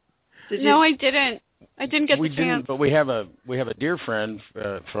 No, I didn't. I didn't get the chance. We didn't, but we have a dear friend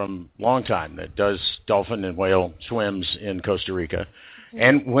from long time that does dolphin and whale swims in Costa Rica.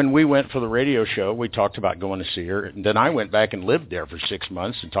 And when we went for the radio show, we talked about going to see her. And then I went back and lived there for 6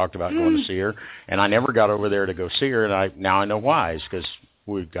 months and talked about going to see her. And I never got over there to go see her. And now I know why. It's because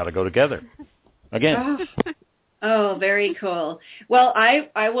we've got to go together again. Oh, very cool. Well,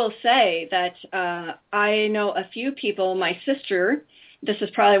 I will say that I know a few people. My sister, this is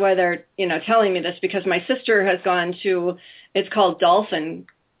probably why they're telling me this, because my sister has gone to, it's called Dolphin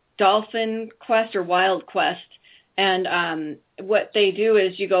Quest or Wild Quest. And what they do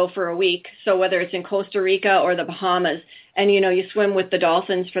is you go for a week. So whether it's in Costa Rica or the Bahamas, and you swim with the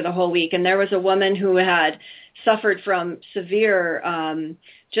dolphins for the whole week. And there was a woman who had suffered from severe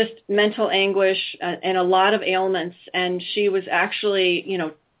just mental anguish and a lot of ailments, and she was actually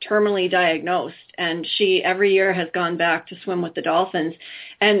terminally diagnosed, and she every year has gone back to swim with the dolphins.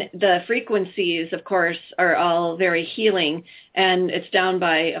 And the frequencies, of course, are all very healing, and it's down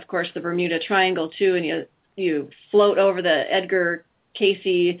by, of course, the Bermuda Triangle too, and you float over the Edgar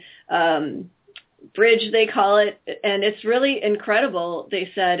Cayce bridge, they call it, and it's really incredible, they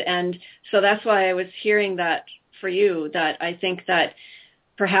said. And so that's why I was hearing that for you, that I think that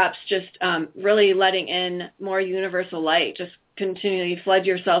perhaps just really letting in more universal light, just continually flood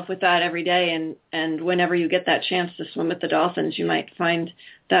yourself with that every day, and whenever you get that chance to swim with the dolphins, you might find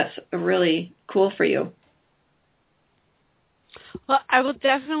that's really cool for you. Well, I will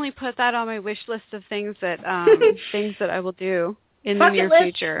definitely put that on my wish list of things that things that I will do in the near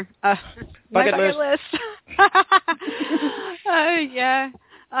future. Bucket list. Yeah.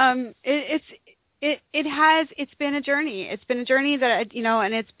 It's been a journey. It's been a journey that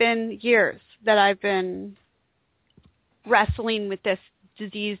and it's been years that I've been wrestling with this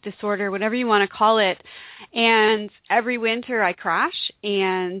disease, disorder, whatever you want to call it. And every winter I crash,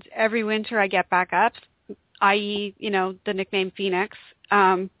 and every winter I get back up, i.e., the nickname Phoenix.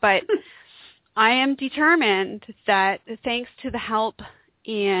 But I am determined that thanks to the help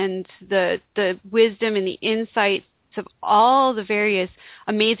and the wisdom and the insight of all the various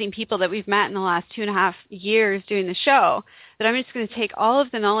amazing people that we've met in the last 2.5 years doing the show, that I'm just going to take all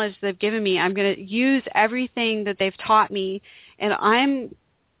of the knowledge they've given me. I'm going to use everything that they've taught me, and I'm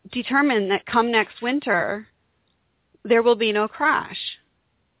determined that come next winter, there will be no crash.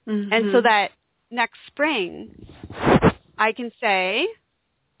 Mm-hmm. And so that next spring, I can say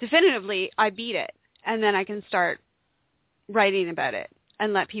definitively I beat it. And then I can start writing about it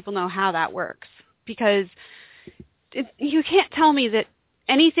and let people know how that works. Because you can't tell me that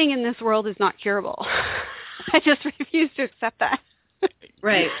anything in this world is not curable. I just refuse to accept that.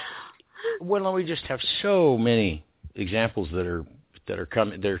 Right. Well, we just have so many examples that are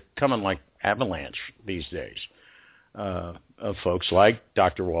coming. They're coming like avalanche these days of folks like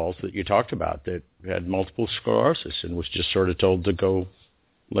Dr. Walls that you talked about that had multiple sclerosis and was just sort of told to go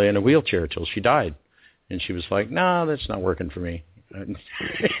lay in a wheelchair till she died, and she was like, "No, that's not working for me,"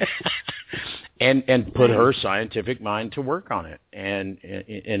 and put her scientific mind to work on it, and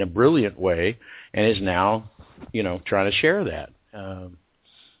in a brilliant way, and is now, trying to share that.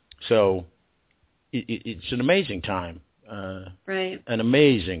 So it's an amazing time, right? An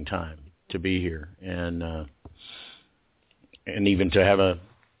amazing time to be here, and even to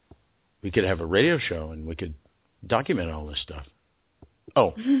we could have a radio show and we could document all this stuff.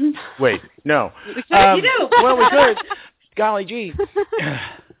 Oh, wait, no. You do. Well, we could. Golly gee.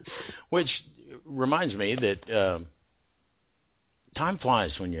 Which reminds me that time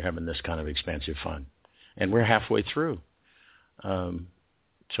flies when you're having this kind of expansive fun, and we're halfway through.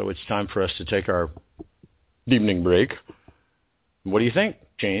 So it's time for us to take our evening break. What do you think,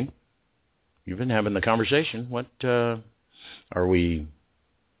 Jane? You've been having the conversation. What are we?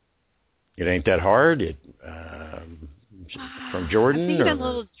 It ain't that hard. From Jordan? I'm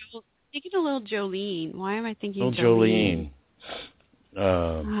thinking a little Jolene. Why am I thinking Jolene?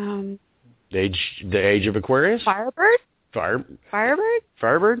 The age of Aquarius? Firebird?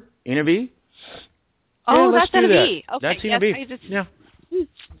 Firebird? Ina V? Oh, yeah, that's Ina V. Okay, that's Ina V. Yeah.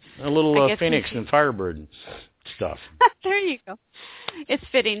 A little Phoenix and Firebird and stuff. There you go. It's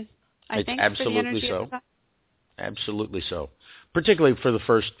fitting, I think. Absolutely so. Absolutely so. Particularly for the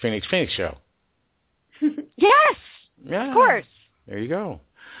first Phoenix show. Yes! Yeah. Of course. There you go.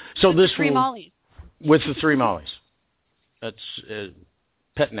 So with this the three Mollies. With the three Mollies. That's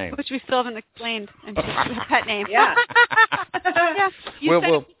pet name. Which we still haven't explained. Pet name. Yeah.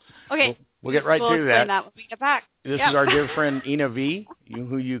 Yeah. Okay. We'll get right to that. When we get back. This is our dear friend Ina V,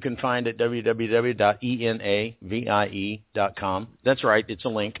 who you can find at www.enavie.com. That's right. It's a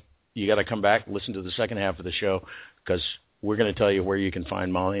link. You got to come back and listen to the second half of the show because we're going to tell you where you can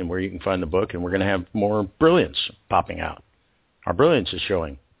find Molly and where you can find the book, and we're going to have more brilliance popping out. Our brilliance is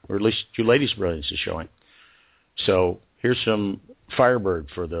showing, or at least you ladies' brilliance is showing. So here's some Firebird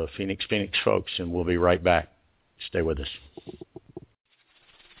for the Phoenix folks, and we'll be right back. Stay with us.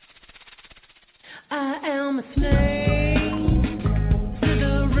 I am a snake to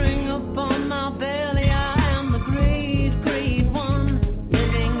the ring upon my belly. I am the great one,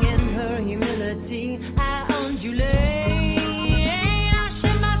 living in her humility. I undulate, I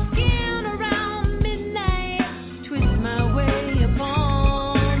shed my skin around midnight, twist my way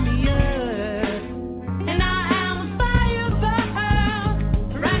upon the earth. And I am a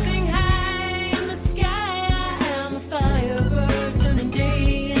firebird, rising high in the sky. I am a firebird, turning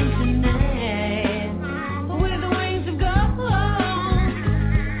day into night. With the wings of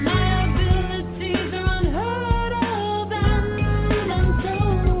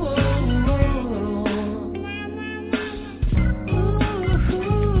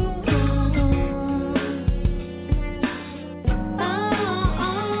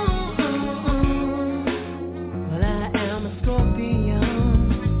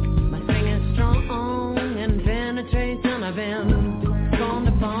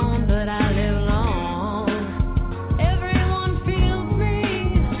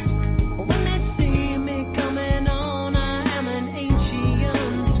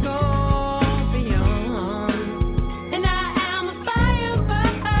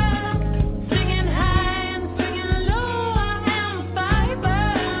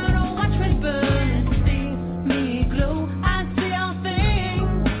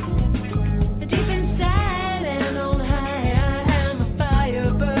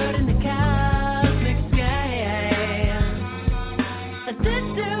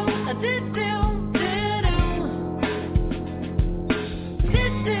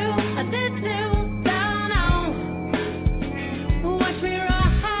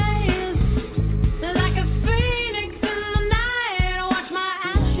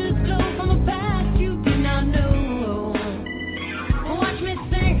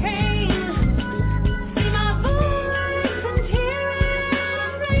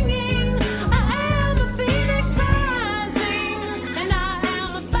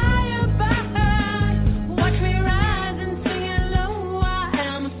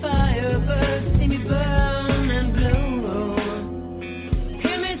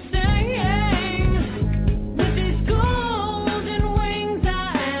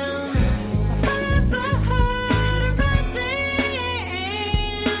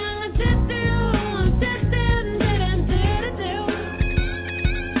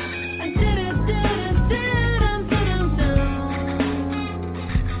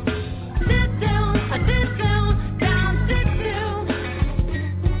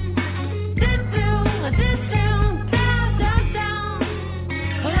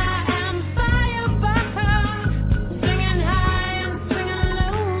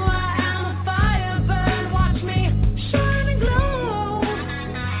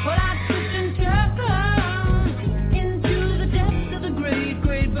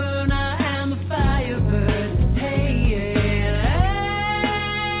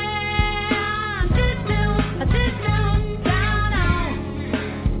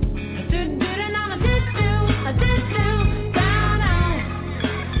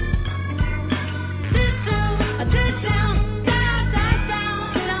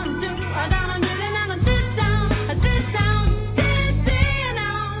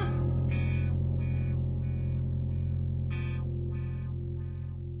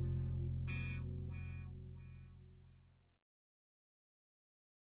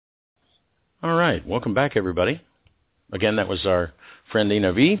All right. Welcome back, everybody. Again, that was our friend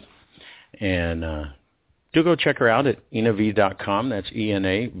Ina V. And do go check her out at inav.com. That's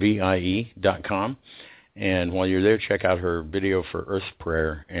ENAVIE.com. And while you're there, check out her video for Earth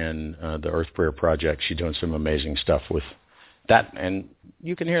Prayer and the Earth Prayer Project. She's doing some amazing stuff with that. And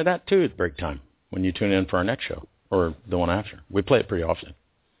you can hear that, too, at break time when you tune in for our next show or the one after. We play it pretty often.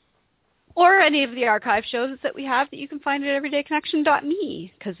 Or any of the archive shows that we have that you can find at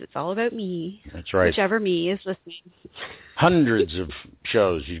everydayconnection.me, because it's all about me. That's right. Whichever me is listening. Hundreds of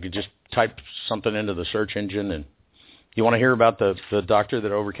shows. You could just type something into the search engine, and you want to hear about the doctor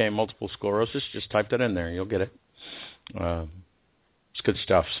that overcame multiple sclerosis, just type that in there, and you'll get it. It's good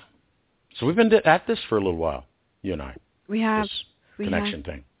stuff. So we've been at this for a little while, you and I. We have. This connection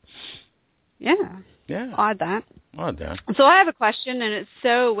thing. Yeah. Yeah. Odd that. Yeah. So I have a question, and it's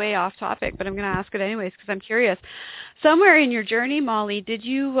so way off topic, but I'm going to ask it anyways because I'm curious. Somewhere in your journey, Molly, did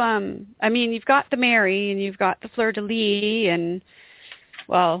you, you've got the Mary and you've got the Fleur-de-Lis and,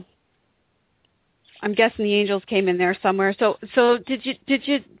 well, I'm guessing the angels came in there somewhere. So did you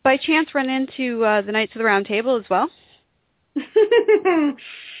by chance run into the Knights of the Round Table as well?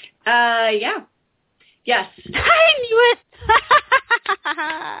 Yeah. Yes. I knew it!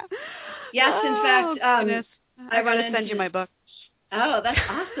 Yes, in fact, I want to send you my book. Oh, that's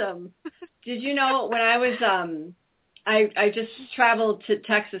awesome. Did you know when I was, I just traveled to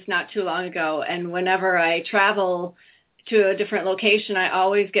Texas not too long ago, and whenever I travel to a different location, I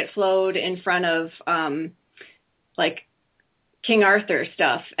always get flowed in front of, like, King Arthur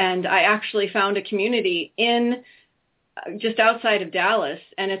stuff. And I actually found a community in just outside of Dallas,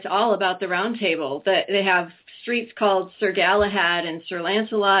 and it's all about the Round Table. They have streets called Sir Galahad and Sir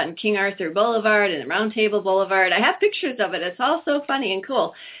Lancelot and King Arthur Boulevard and the Round Table Boulevard. I have pictures of it. It's all so funny and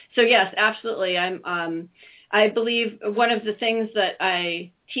cool. So yes, absolutely. I believe one of the things that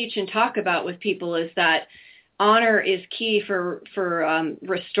I teach and talk about with people is that honor is key for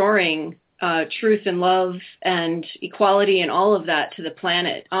restoring truth and love and equality and all of that to the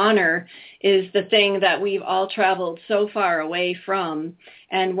planet. Honor is the thing that we've all traveled so far away from.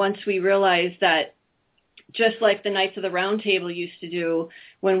 And once we realize that, just like the Knights of the Round Table used to do,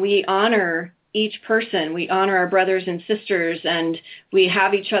 when we honor each person, we honor our brothers and sisters, and we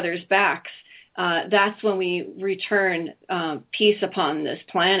have each other's backs, that's when we return peace upon this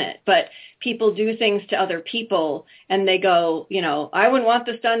planet. But people do things to other people, and they go, I wouldn't want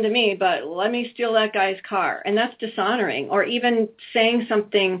this done to me, but let me steal that guy's car. And that's dishonoring. Or even saying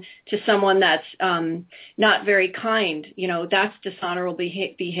something to someone that's not very kind, that's dishonorable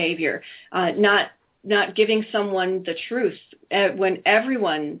behavior. Not giving someone the truth when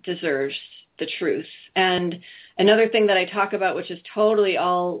everyone deserves the truth. And another thing that I talk about, which is totally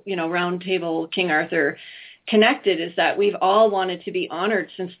all, Round Table, King Arthur connected, is that we've all wanted to be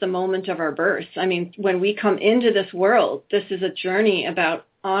honored since the moment of our birth. I mean, when we come into this world, this is a journey about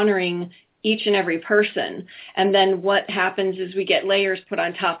honoring each and every person. And then what happens is we get layers put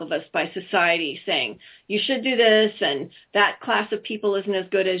on top of us by society saying, you should do this, and that class of people isn't as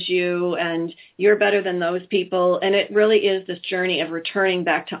good as you, and you're better than those people. And it really is this journey of returning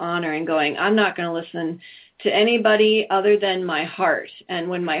back to honor and going, I'm not going to listen to anybody other than my heart. And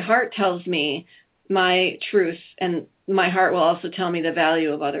when my heart tells me my truth, and my heart will also tell me the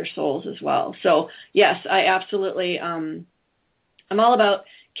value of other souls as well. So yes, I absolutely, I'm all about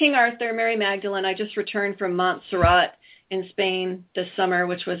King Arthur, Mary Magdalene. I just returned from Montserrat in Spain this summer,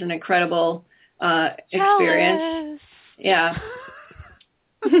 which was an incredible experience. Yeah.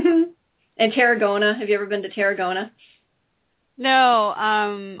 And Tarragona. Have you ever been to Tarragona? No.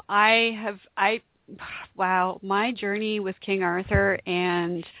 Wow. My journey with King Arthur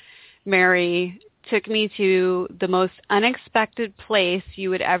and Mary took me to the most unexpected place you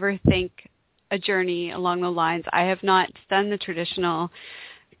would ever think a journey along the lines. I have not done the traditional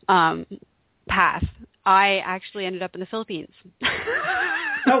path. I actually ended up in the Philippines.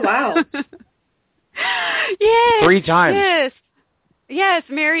 Oh, wow. Yes. 3 times. Yes.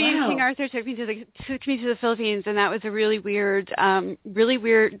 Mary Wow. and King Arthur took me to the Philippines, and that was a really weird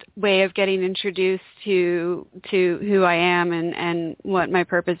way of getting introduced to who I am and what my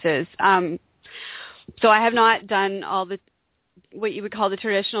purpose is. So I have not done all the what you would call the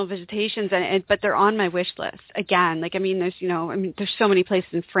traditional visitations, but they're on my wish list. Again, there's so many places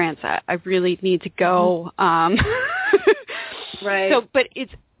in France I really need to go. Right. So, but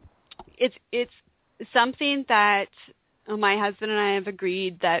it's something that my husband and I have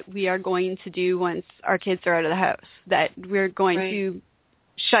agreed that we are going to do once our kids are out of the house, that we're going to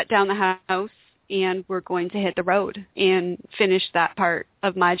shut down the house and we're going to hit the road and finish that part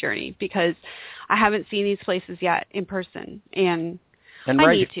of my journey, because I haven't seen these places yet in person. And And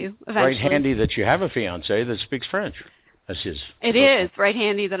I need to eventually. Right handy that you have a fiance that speaks French. That's his. It is right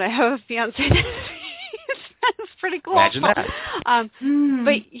handy that I have a fiance. That's pretty cool. Imagine that.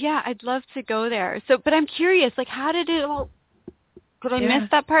 But yeah, I'd love to go there. So, but I'm curious, like, how did it all? Did I miss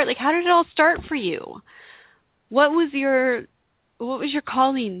that part? Like, how did it all start for you? What was your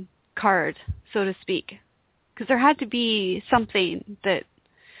calling card, so to speak? Because there had to be something that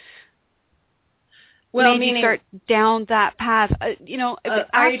made you start down that path.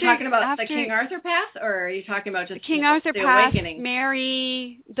 are you talking about the King Arthur path, or are you talking about just the King Arthur path? Awakening?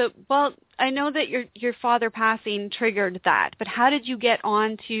 Mary, I know that your father passing triggered that, but how did you get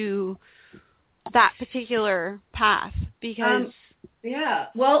onto that particular path? Because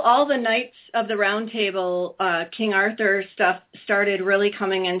all the Knights of the Round Table, King Arthur stuff started really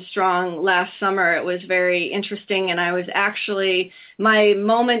coming in strong last summer. It was very interesting, and I was actually, my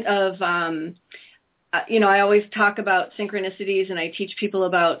moment of, I always talk about synchronicities, and I teach people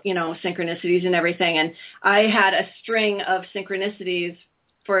about, synchronicities and everything, and I had a string of synchronicities.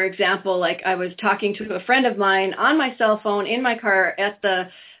 For example, like I was talking to a friend of mine on my cell phone in my car at the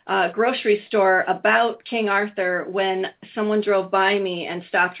grocery store about King Arthur when someone drove by me and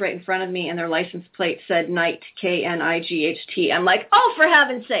stopped right in front of me, and their license plate said Knight, K-N-I-G-H-T. I'm like, oh, for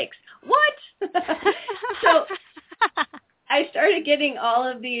heaven's sakes, what? So I started getting all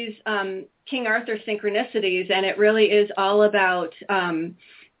of these King Arthur synchronicities, and it really is all about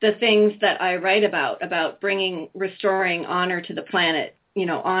the things that I write about restoring honor to the planet.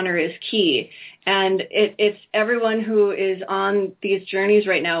 Honor is key. And it's everyone who is on these journeys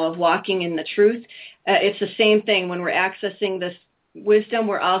right now of walking in the truth. It's the same thing. When we're accessing this wisdom,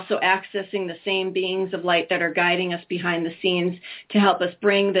 we're also accessing the same beings of light that are guiding us behind the scenes to help us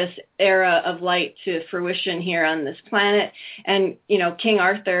bring this era of light to fruition here on this planet. And, King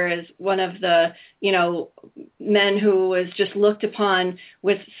Arthur is one of the, men who was just looked upon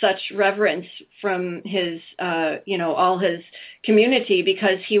with such reverence from his, all his community,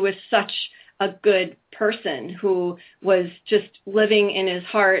 because he was such a good person who was just living in his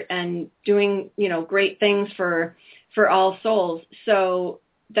heart and doing, great things for all souls. So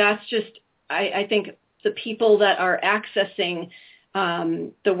that's just, I think the people that are accessing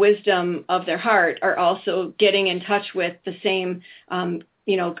the wisdom of their heart are also getting in touch with the same,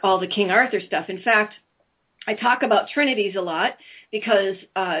 all the King Arthur stuff. In fact, I talk about trinities a lot because,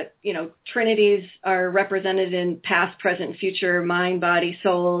 trinities are represented in past, present, future, mind, body,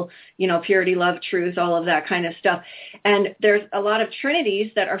 soul, purity, love, truth, all of that kind of stuff. And there's a lot of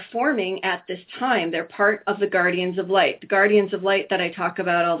trinities that are forming at this time. They're part of the Guardians of Light. The Guardians of Light that I talk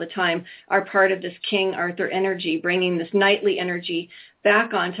about all the time are part of this King Arthur energy, bringing this knightly energy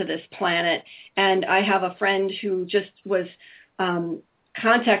back onto this planet. And I have a friend who just was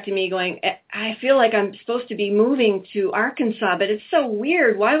contacting me going, I feel like I'm supposed to be moving to Arkansas, but it's so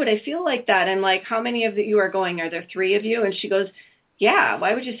weird. Why would I feel like that? And like, how many of you are going? Are there 3 of you? And she goes, yeah,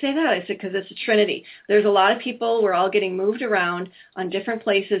 why would you say that? I said, because it's a trinity. There's a lot of people. We're all getting moved around on different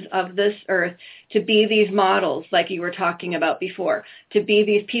places of this earth to be these models like you were talking about before, to be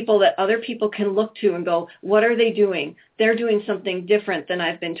these people that other people can look to and go, what are they doing? They're doing something different than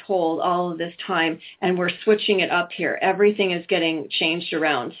I've been told all of this time, and we're switching it up here. Everything is getting changed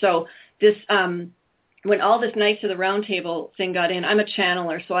around. So this, when all this Knights of the Round Table thing got in, I'm a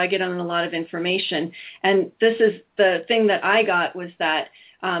channeler, so I get on a lot of information. And this is the thing that I got was that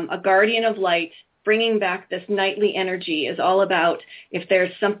a guardian of light bringing back this knightly energy is all about if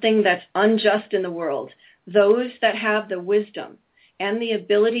there's something that's unjust in the world, those that have the wisdom and the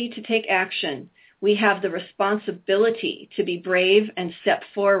ability to take action, we have the responsibility to be brave and step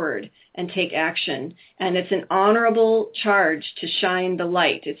forward and take action. And it's an honorable charge to shine the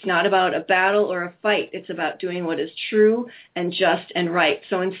light. It's not about a battle or a fight. It's about doing what is true and just and right.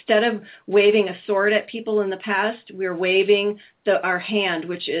 So instead of waving a sword at people in the past, we're waving our hand,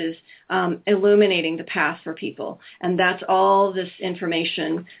 which is illuminating the path for people. And that's all this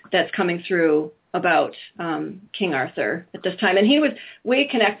information that's coming through about King Arthur at this time. And he was way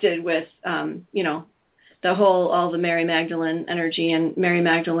connected with, all the Mary Magdalene energy. And Mary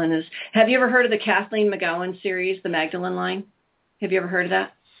Magdalene is, have you ever heard of the Kathleen McGowan series, The Magdalene Line? Have you ever heard of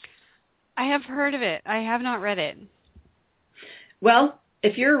that? I have heard of it. I have not read it. Well,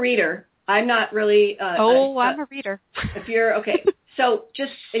 if you're a reader, I'm not really. I'm a reader. If you're, okay. So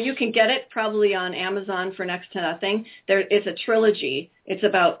just, you can get it probably on Amazon for next to nothing. It's a trilogy. It's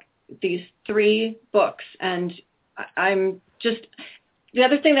about these 3 books. And I'm just, the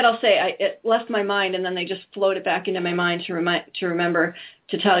other thing that I'll say, it left my mind and then they just floated back into my mind to remember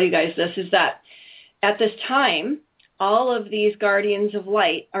to tell you guys this, is that at this time, all of these guardians of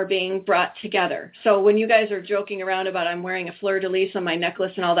light are being brought together. So when you guys are joking around about I'm wearing a fleur-de-lis on my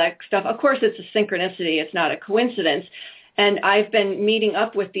necklace and all that stuff, of course it's a synchronicity. It's not a coincidence. And I've been meeting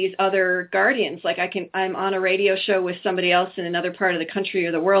up with these other guardians. Like I'm on a radio show with somebody else in another part of the country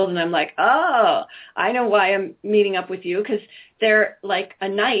or the world, and I'm like, oh, I know why I'm meeting up with you, because they're like a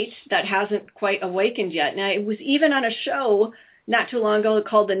knight that hasn't quite awakened yet. Now, it was even on a show not too long ago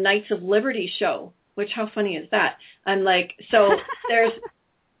called the Knights of Liberty show, which how funny is that? I'm like, so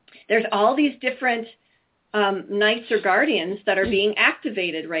there's all these different knights or guardians that are being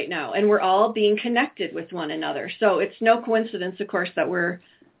activated right now, and we're all being connected with one another. So it's no coincidence, of course, that we're,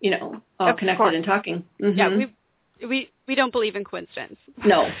 all connected and talking. Mm-hmm. Yeah, we don't believe in coincidence.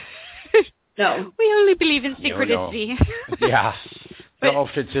 No. No. We only believe in synchronicity. No. Yeah. It all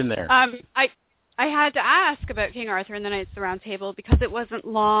fits in there. I had to ask about King Arthur and the Knights of the Round Table because it wasn't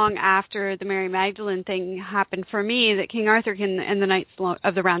long after the Mary Magdalene thing happened for me that King Arthur and the Knights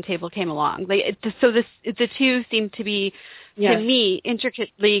of the Round Table came along. The two seem to be, to me,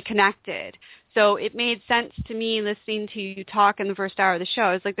 intricately connected. So it made sense to me listening to you talk in the first hour of the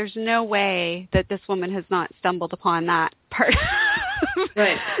show. It's like there's no way that this woman has not stumbled upon that part.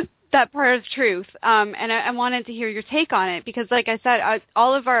 Right. That part of truth. And I wanted to hear your take on it because, like I said,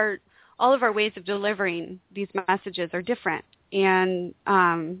 all of our ways of delivering these messages are different. And,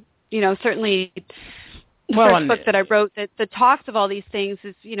 certainly the first book that I wrote that talks of all these things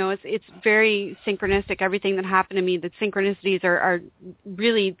is, it's very synchronistic. Everything that happened to me, the synchronicities are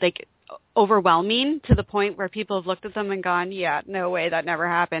really like overwhelming to the point where people have looked at them and gone, yeah, no way, that never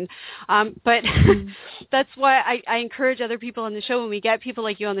happened. But that's why I encourage other people on the show. When we get people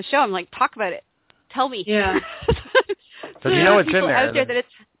like you on the show, I'm like, talk about it. Tell me. Yeah. So it's in there. Out there that it's,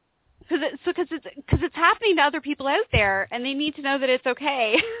 because it's happening to other people out there, and they need to know that it's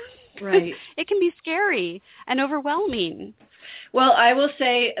okay. Right. It can be scary and overwhelming. Well, I will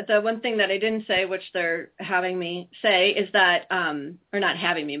say the one thing that I didn't say, which they're having me say, is that, or not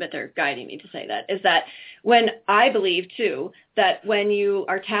having me, but they're guiding me to say that, is that when I believe, too, that when you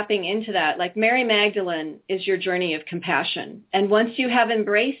are tapping into that, like Mary Magdalene is your journey of compassion. And once you have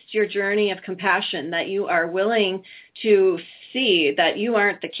embraced your journey of compassion, that you are willing to see that you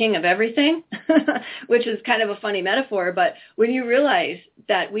aren't the king of everything, which is kind of a funny metaphor, but when you realize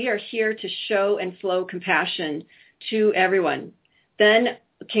that we are here to show and flow compassion to everyone, then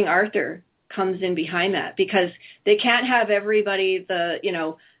King Arthur comes in behind that, because they can't have everybody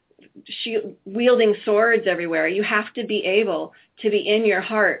wielding swords everywhere. You have to be able to be in your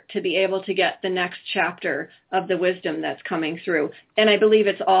heart to be able to get the next chapter of the wisdom that's coming through. And I believe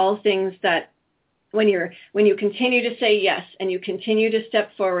it's all things that when you continue to say yes, and you continue to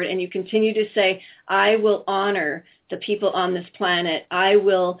step forward, and you continue to say, I will honor the people on this planet, I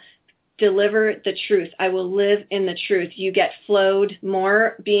will deliver the truth, I will live in the truth, you get flowed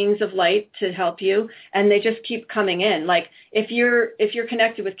more beings of light to help you, and they just keep coming in. Like if you're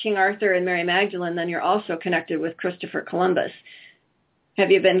connected with King Arthur and Mary Magdalene, then you're also connected with Christopher Columbus.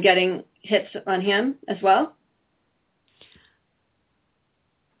 Have you been getting hits on him as well?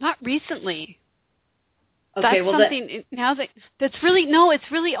 Not recently. Okay, that's something that's really, it's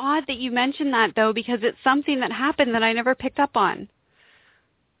really odd that you mentioned that, though, because it's something that happened that I never picked up on.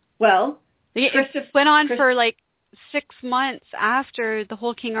 Well, it went on for like 6 months after the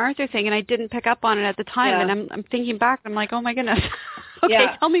whole King Arthur thing, and I didn't pick up on it at the time. Yeah. And I'm thinking back, I'm like, oh my goodness. Okay,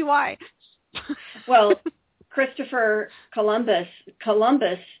 tell me why. Well, Christopher Columbus,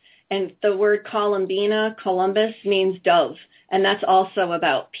 and the word Columbina, Columbus, means dove, and that's also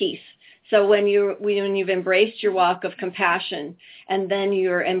about peace. So when you've embraced your walk of compassion, and then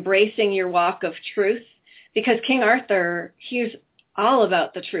you're embracing your walk of truth, because King Arthur, he's all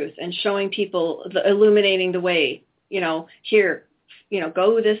about the truth and showing people, illuminating the way, here,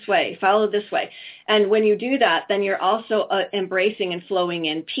 go this way, follow this way. And when you do that, then you're also embracing and flowing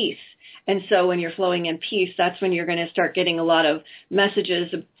in peace. And so when you're flowing in peace, that's when you're going to start getting a lot of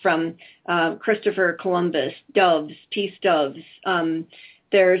messages from Christopher Columbus, doves, peace doves.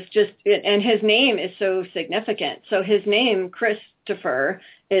 There's just, and his name is so significant. So his name, Christopher,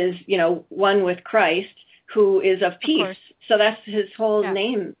 is, one with Christ, who is of peace. Of so that's his whole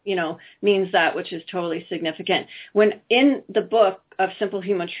name, means that, which is totally significant. When in the book of Simple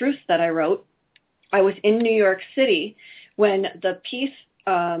Human Truth that I wrote, I was in New York City when the peace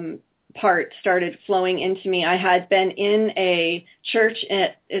part started flowing into me. I had been in a church,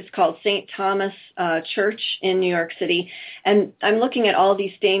 it's called St. Thomas Church in New York City, and I'm looking at all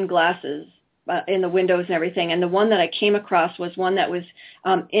these stained glasses in the windows and everything, and the one that I came across was one that was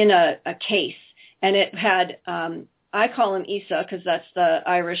in a case, and it had I call him Isa because that's the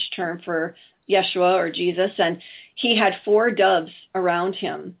Irish term for Yeshua or Jesus, and he had 4 doves around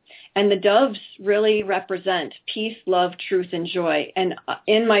him. And the doves really represent peace, love, truth, and joy. And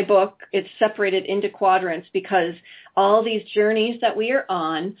in my book, it's separated into quadrants because all these journeys that we are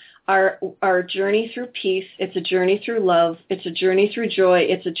on are a journey through peace. It's a journey through love. It's a journey through joy.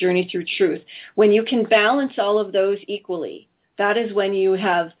 It's a journey through truth. When you can balance all of those equally, that is when you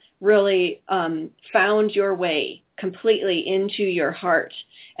have really found your way completely into your heart,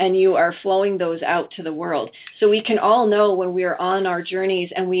 and you are flowing those out to the world. So we can all know when we are on our journeys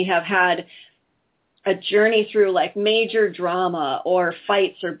and we have had a journey through like major drama or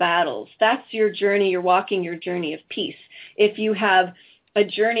fights or battles. That's your journey. You're walking your journey of peace. If you have a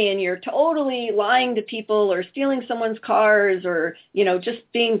journey and you're totally lying to people or stealing someone's cars or, just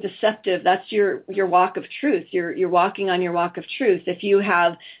being deceptive, that's your walk of truth. You're walking on your walk of truth. If you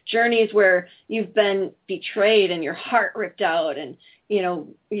have journeys where you've been betrayed and your heart ripped out and,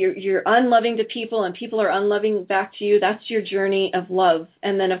 you're unloving to people and people are unloving back to you, that's your journey of love.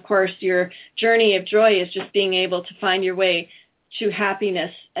 And then, of course, your journey of joy is just being able to find your way to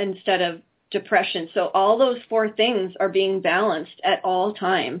happiness instead of depression. So all those 4 things are being balanced at all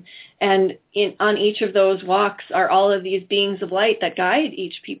time. And on each of those walks are all of these beings of light that guide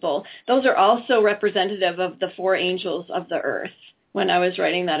each people. Those are also representative of the 4 angels of the earth. When I was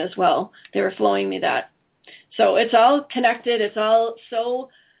writing that as well, they were flowing me that. So it's all connected. It's all so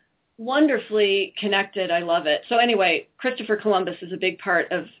wonderfully connected. I love it. So anyway, Christopher Columbus is a big part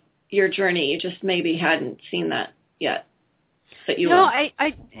of your journey. You just maybe hadn't seen that yet. But you will.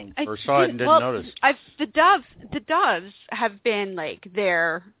 I saw it and didn't notice. The doves have been like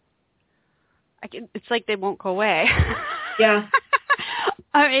there. It's like they won't go away. Yeah.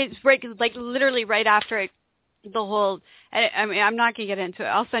 I mean, it's like literally right after it. The whole, I mean, I'm not gonna get into it.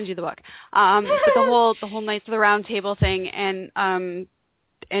 I'll send you the book. But the whole Knights of the Round Table thing, and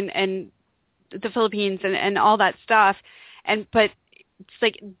the Philippines and all that stuff, but it's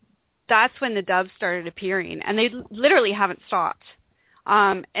like that's when the doves started appearing, and they literally haven't stopped.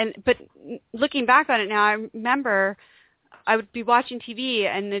 But looking back on it now, I remember I would be watching TV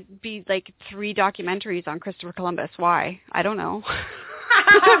and it'd be like 3 documentaries on Christopher Columbus. Why? I don't know.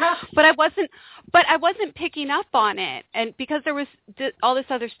 But I wasn't picking up on it, and because there was all this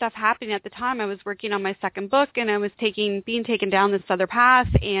other stuff happening at the time. I was working on my 2nd book, and I was being taken down this other path,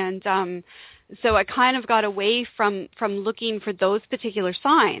 and so I kind of got away from looking for those particular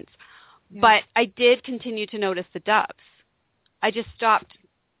signs. Yeah. But I did continue to notice the doves. I just stopped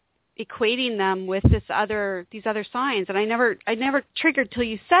equating them with these other signs, and I never triggered till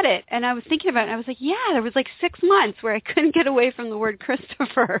you said it. And I was thinking about it, and I was like, yeah, there was like 6 months where I couldn't get away from the word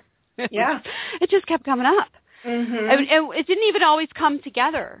Christopher. Yeah. It just kept coming up. Mm-hmm. And it didn't even always come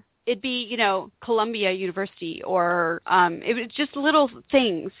together. It'd be, Columbia University, or it was just little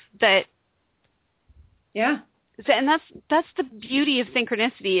things that. Yeah. And that's the beauty of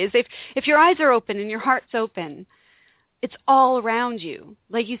synchronicity, is if your eyes are open and your heart's open, it's all around you.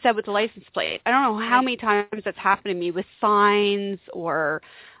 Like you said with the license plate. I don't know how many times that's happened to me with signs, or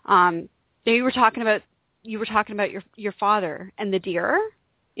you were talking about your father and the deer.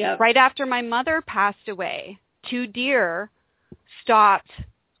 Yeah. Right after my mother passed away, 2 deer stopped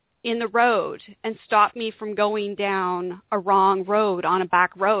in the road and stopped me from going down a wrong road on a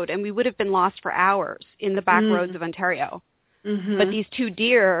back road, and we would have been lost for hours in the back roads of Ontario. Mm-hmm. But these 2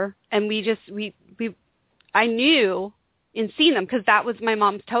 deer, and I knew in seeing them, because that was my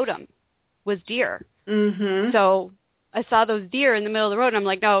mom's totem, was deer. Mm-hmm. So I saw those deer in the middle of the road, and I'm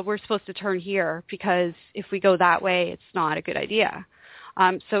like, no, we're supposed to turn here, because if we go that way, it's not a good idea.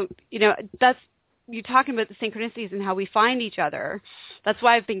 So, that's, you're talking about the synchronicities and how we find each other. That's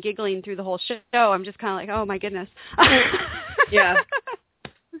why I've been giggling through the whole show. I'm just kind of like, oh, my goodness. Yeah.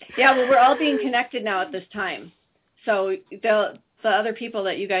 Yeah, well, we're all being connected now at this time. So the other people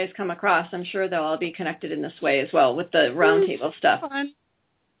that you guys come across, I'm sure they'll all be connected in this way as well with the roundtable stuff. Fun.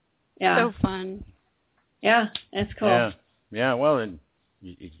 Yeah. So fun. Yeah, it's cool. Yeah. Well, and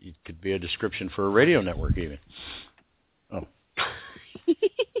it could be a description for a radio network even. Oh.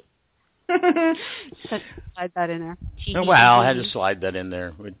 Slide that in there. Well, I had to slide that in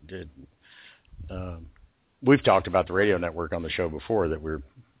there. We've talked about the radio network on the show before, that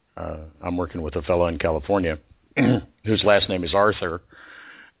I'm working with a fellow in California whose last name is Arthur,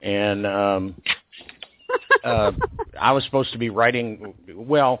 and I was supposed to be writing.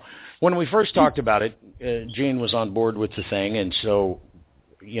 Well, when we first talked about it, Gene was on board with the thing, and so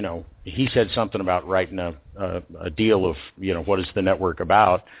he said something about writing a deal of what is the network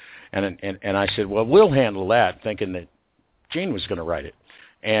about. And I said, well, we'll handle that, thinking that Gene was going to write it.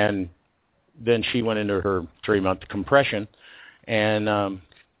 And then she went into her 3-month compression, and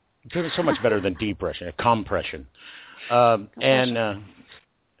it was so much better than depression, a compression. Yeah,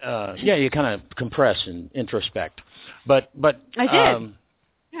 you kind of compress and introspect. But I did.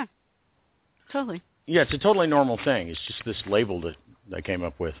 Yeah, totally. Yeah, it's a totally normal thing. It's just this label that I came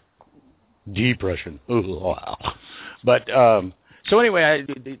up with. Depression. Ooh, wow. But so anyway,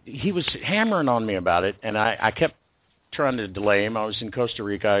 he was hammering on me about it, and I kept trying to delay him. I was in Costa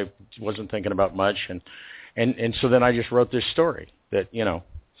Rica. I wasn't thinking about much, and so then I just wrote this story that,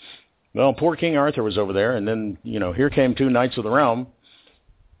 well, poor King Arthur was over there, and then, here came 2 Knights of the Realm,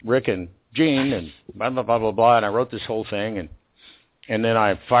 Rick and Jean, and blah, blah, blah, blah, blah, and I wrote this whole thing, and then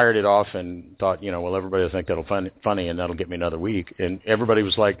I fired it off and thought, well, everybody will think that'll funny, and that'll get me another week. And everybody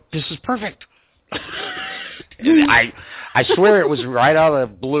was like, this is perfect. I swear it was right out of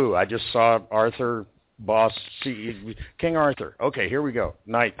the blue. I just saw Arthur, boss, King Arthur. Okay, here we go.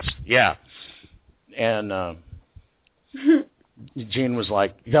 Knights. Yeah. And Jean was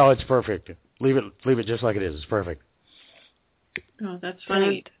like, no, it's perfect. Leave it just like it is. It's perfect. Oh, that's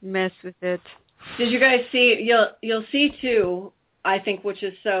funny. Don't mess with it. Did you guys see? You'll see too, I think, which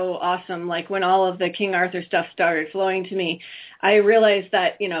is so awesome. Like when all of the King Arthur stuff started flowing to me, I realized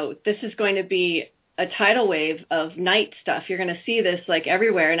that, this is going to be a tidal wave of knight stuff. You're going to see this like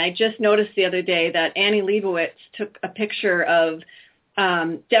everywhere. And I just noticed the other day that Annie Leibovitz took a picture of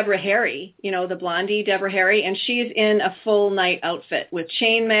Deborah Harry, the blondie Deborah Harry, and she's in a full knight outfit with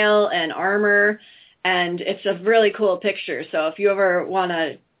chainmail and armor. And it's a really cool picture. So if you ever want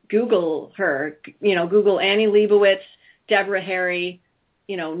to Google her, Google Annie Leibovitz, Deborah Harry,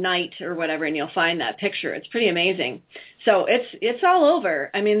 knight or whatever, and you'll find that picture. It's pretty amazing. So it's all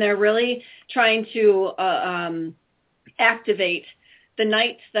over. I mean, they're really trying to activate the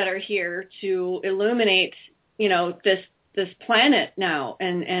knights that are here to illuminate, this planet now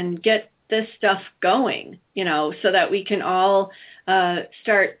and get this stuff going, so that we can all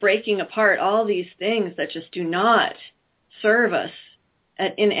start breaking apart all these things that just do not serve us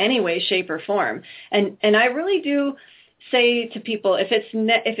in any way, shape, or form. And I really do say to people, if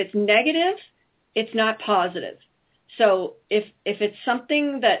it's negative, it's not positive. So if it's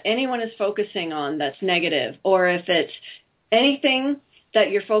something that anyone is focusing on that's negative, or if it's anything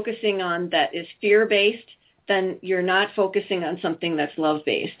that you're focusing on that is fear-based, then you're not focusing on something that's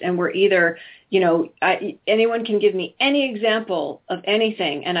love-based. And we're either, anyone can give me any example of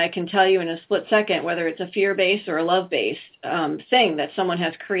anything, and I can tell you in a split second whether it's a fear-based or a love-based thing that someone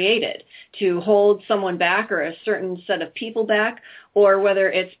has created to hold someone back or a certain set of people back, or whether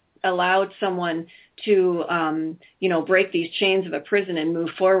it's allowed someone to, break these chains of a prison and move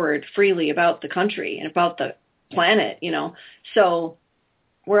forward freely about the country and about the planet, So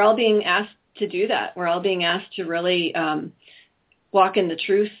we're all being asked to do that. We're all being asked to really walk in the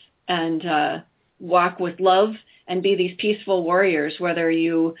truth and walk with love and be these peaceful warriors. Whether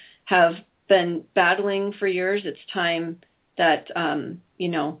you have been battling for years, it's time that,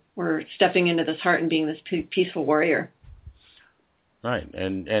 we're stepping into this heart and being this peaceful warrior. Right.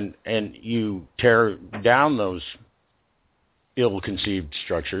 And you tear down those ill-conceived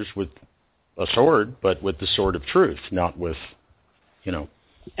structures with a sword, but with the sword of truth, not with,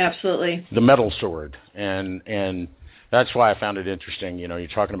 Absolutely. the metal sword. And that's why I found it interesting. You're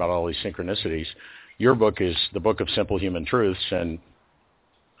talking about all these synchronicities. Your book is the Book of Simple Human Truths, and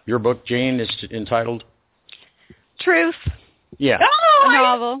your book, Jane, is entitled? Truth. Yeah. Oh, a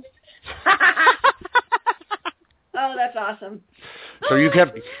novel. Oh, that's awesome. So you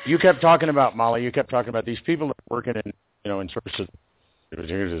kept talking about, Molly, you kept talking about these people that are working in, in service of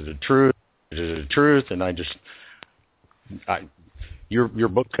the truth, and your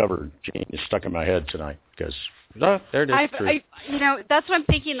book cover, Jane, is stuck in my head tonight because there it is. That's what I'm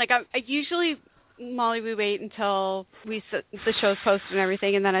thinking. Like I usually, Molly, we wait until the show's posted and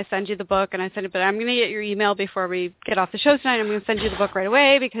everything, and then I send you the book, and I send it. But I'm going to get your email before we get off the show tonight. I'm going to send you the book right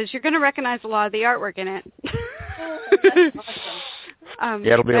away because you're going to recognize a lot of the artwork in it. Oh, that's awesome.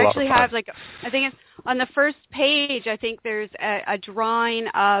 Yeah, it'll be a lot of fun. I think it's on the first page. I think there's a drawing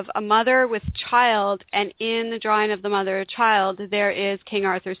of a mother with child, and in the drawing of the mother and child, there is King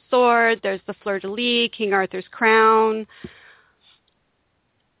Arthur's sword. There's the fleur-de-lis, King Arthur's crown,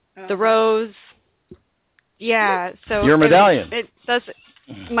 the rose. Yeah. So your medallion. It does.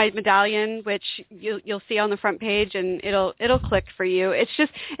 My medallion, which you'll see on the front page, and it'll click for you.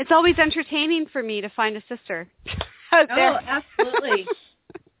 It's always entertaining for me to find a sister out there. Oh, absolutely.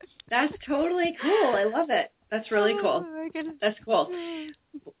 That's totally cool. I love it. That's really cool. Oh, my goodness. That's cool.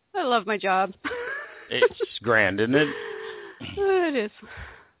 I love my job. It's grand, isn't it? It is.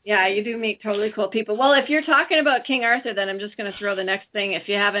 Yeah, you do meet totally cool people. Well, if you're talking about King Arthur, then I'm just going to throw the next thing. If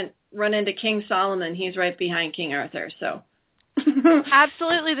you haven't run into King Solomon, he's right behind King Arthur. So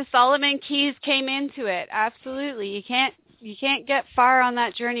Absolutely, the Solomon keys came into it. Absolutely, you can't get far on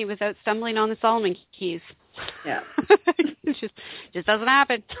that journey without stumbling on the Solomon keys. Yeah, it just doesn't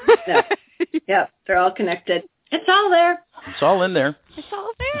happen. Yeah, they're all connected. It's all there. It's all in there. It's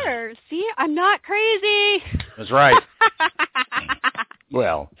all there. See, I'm not crazy. That's right.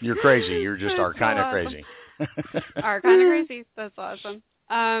 Well, you're crazy. You're just That's our kind of awesome. crazy. Our kind of crazy. That's awesome.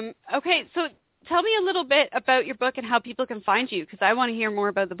 Okay, so tell me a little bit about your book and how people can find you, because I want to hear more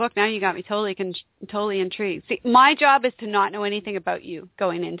about the book. Now you got me totally intrigued. See, my job is to not know anything about you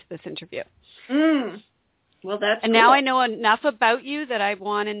going into this interview. Well, that's and cool. now I know enough about you that I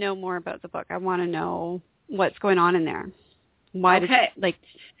want to know more about the book. I want to know what's going on in there. Why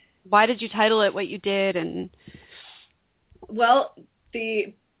did you title it what you did? And well,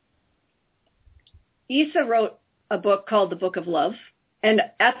 Isa wrote a book called The Book of Love. And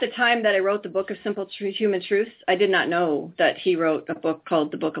at the time that I wrote the Book of Simple Human Truths, I did not know that he wrote a book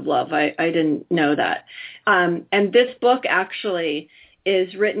called The Book of Love. I didn't know that. And this book actually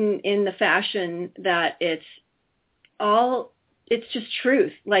is written in the fashion that it's just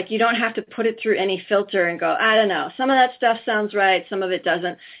truth. Like, you don't have to put it through any filter and go, I don't know, some of that stuff sounds right, some of it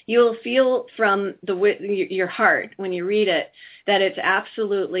doesn't. You'll feel from your heart when you read it that it's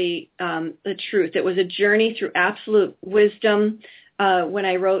absolutely the truth. It was a journey through absolute wisdom when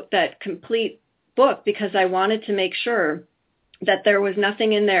I wrote that complete book, because I wanted to make sure that there was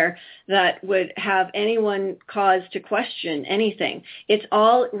nothing in there that would have anyone cause to question anything. It's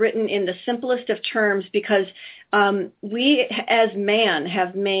all written in the simplest of terms, because we as man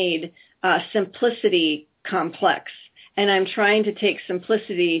have made simplicity complex. And I'm trying to take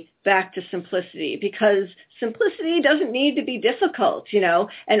simplicity back to simplicity, because simplicity doesn't need to be difficult, you know.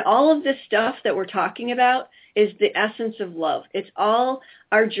 And all of this stuff that we're talking about is the essence of love. It's all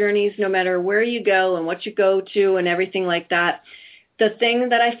our journeys, no matter where you go and what you go to and everything like that. The thing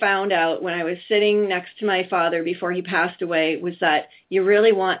that I found out when I was sitting next to my father before he passed away was that you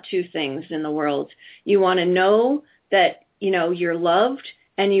really want two things in the world. You want to know that, you know, you're loved,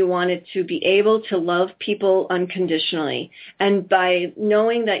 and you wanted to be able to love people unconditionally. And by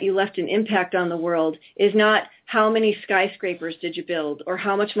knowing that you left an impact on the world is not how many skyscrapers did you build or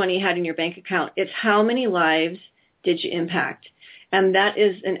how much money you had in your bank account. It's how many lives did you impact. And that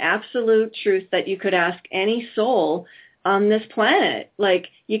is an absolute truth that you could ask any soul on this planet. Like,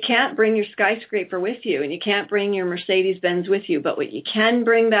 you can't bring your skyscraper with you, and you can't bring your Mercedes-Benz with you, but what you can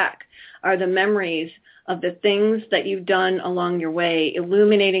bring back are the memories of the things that you've done along your way,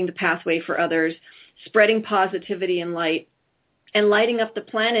 illuminating the pathway for others, spreading positivity and light, and lighting up the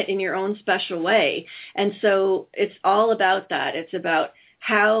planet in your own special way. And so it's all about that. It's about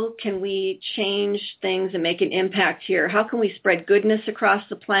how can we change things and make an impact here? How can we spread goodness across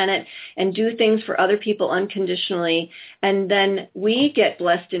the planet and do things for other people unconditionally? And then we get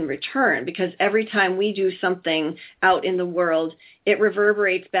blessed in return, because every time we do something out in the world, it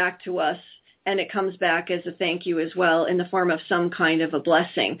reverberates back to us, and it comes back as a thank you as well in the form of some kind of a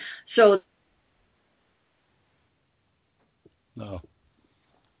blessing. So. No.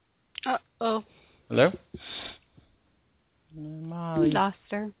 Uh-oh. Hello? Molly. We lost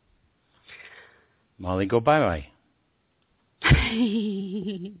her. Molly, go bye-bye.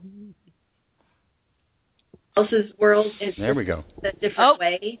 Else's world is there we go. A different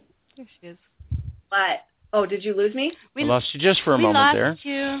way. There she is. But, oh, did you lose me? I lost you just for a moment there. We lost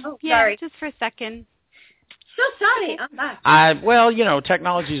you. Oh, yeah, sorry. just for a second. So sorry. I'm back. Well, you know,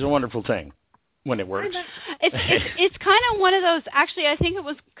 technology is a wonderful thing when it works. It's kind of one of those, actually, I think it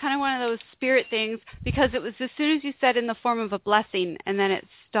was kind of one of those spirit things, because it was as soon as you said in the form of a blessing, and then it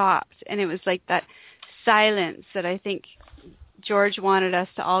stopped, and it was like that silence that I think George wanted us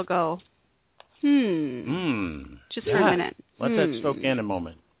to all go, just for a minute. Let that soak in a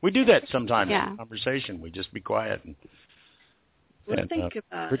moment. We do that sometimes Yeah. in conversation. We just be quiet. And think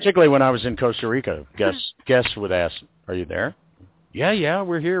about particularly when I was in Costa Rica, guests would ask, "Are you there?" Yeah,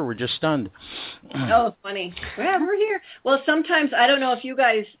 we're here. We're just stunned. Oh, funny. Yeah, we're here. Well, sometimes, I don't know if you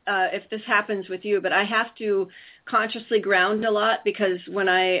guys, if this happens with you, but I have to consciously ground a lot, because when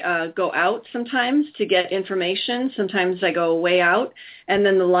I go out sometimes to get information, sometimes I go way out and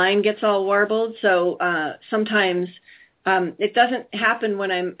then the line gets all warbled. So sometimes it doesn't happen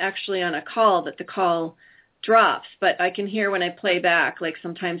when I'm actually on a call that the call drops, but I can hear when I play back, like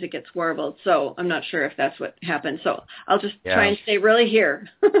sometimes it gets warbled. So I'm not sure if that's what happened. So I'll just try and stay really here.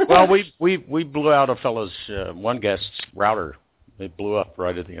 Well, we blew out a fellow's, one guest's router. It blew up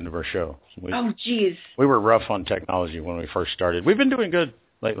right at the end of our show. Oh, geez. We were rough on technology when we first started. We've been doing good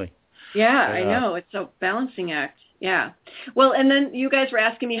lately. Yeah, I know. It's a balancing act. Yeah. Well, and then you guys were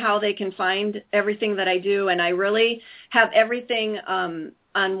asking me how they can find everything that I do, and I really have everything on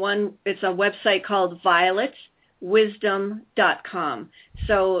one. It's a website called violetwisdom.com.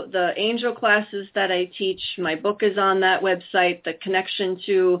 So the angel classes that I teach, my book is on that website, the connection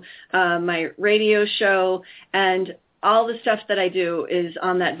to my radio show, and all the stuff that I do is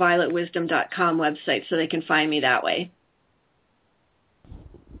on that violetwisdom.com website, so they can find me that way.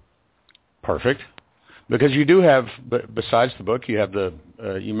 Perfect. Because you do have, besides the book, you have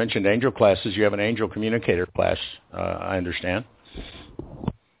you mentioned angel classes. You have an angel communicator class, I understand.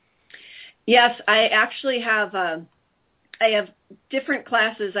 Yes, I actually have, I have different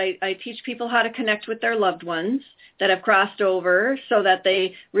classes. I teach people how to connect with their loved ones that have crossed over so that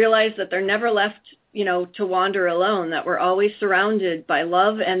they realize that they're never left, to wander alone, that we're always surrounded by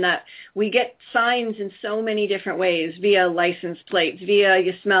love, and that we get signs in so many different ways, via license plates, via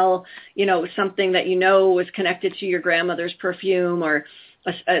you smell, something that was connected to your grandmother's perfume, or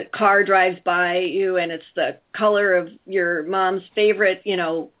a car drives by you and it's the color of your mom's favorite,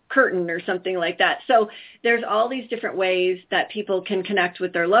 curtain or something like that. So there's all these different ways that people can connect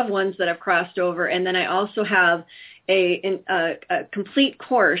with their loved ones that have crossed over. And then I also have a complete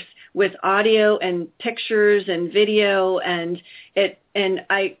course with audio and pictures and video, and I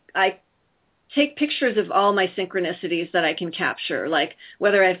take pictures of all my synchronicities that I can capture, like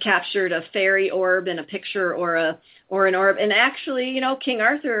whether I've captured a fairy orb in a picture or an orb. And actually, King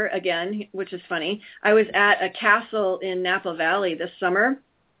Arthur again, which is funny, I was at a castle in Napa Valley this summer,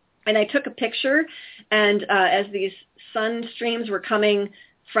 and I took a picture, and as these sun streams were coming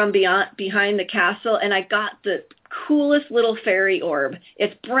from behind the castle, and I got the coolest little fairy orb.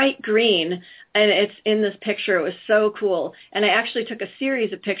 It's bright green, and it's in this picture. It was so cool. And I actually took a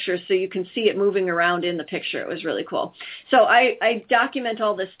series of pictures so you can see it moving around in the picture. It was really cool. So I document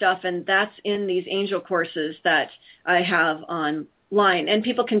all this stuff, and that's in these angel courses that I have online. And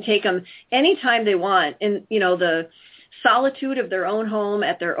people can take them anytime they want in, the solitude of their own home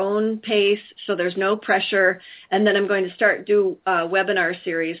at their own pace, so there's no pressure. And then I'm going to do a webinar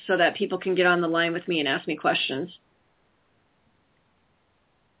series so that people can get on the line with me and ask me questions.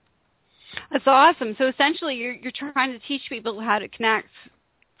 That's awesome. So essentially you're trying to teach people how to connect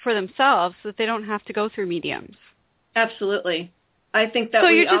for themselves so that they don't have to go through mediums. Absolutely. I think that so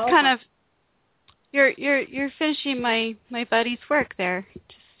you're just kind of you're finishing my buddy's work there.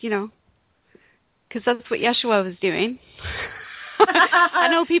 Just, because that's what Yeshua was doing. I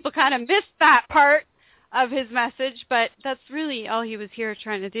know people kind of missed that part of his message, but that's really all he was here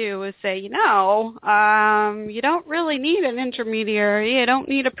trying to do, was say, you don't really need an intermediary. You don't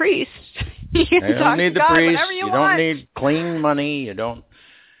need a priest. You don't need the priest. You don't need clean money. You don't.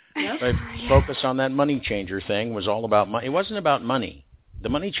 Yep. Focus on that money changer thing was all about money. It wasn't about money. The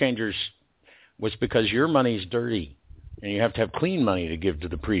money changers was because your money's dirty, and you have to have clean money to give to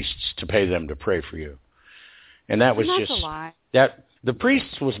the priests to pay them to pray for you. And that was just a lie. That the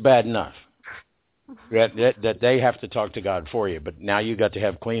priests was bad enough. That they have to talk to God for you, but now you got to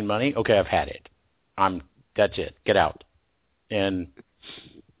have clean money. Okay, I've had it. That's it. Get out. And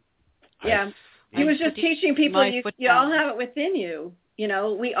yeah, he was just teaching people you all have it within you.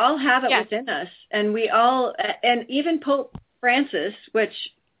 We all have it within us, and we all, and even Pope Francis, which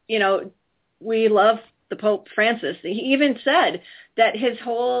we love the Pope Francis. He even said that his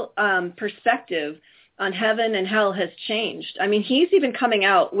whole perspective on heaven and hell has changed. I mean, he's even coming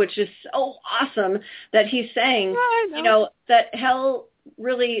out, which is so awesome, that he's saying, that hell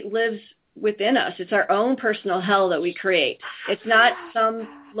really lives within us. It's our own personal hell that we create. It's not some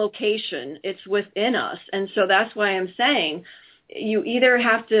location. It's within us. And so that's why I'm saying you either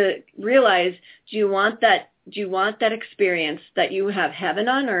have to realize, do you want that experience that you have heaven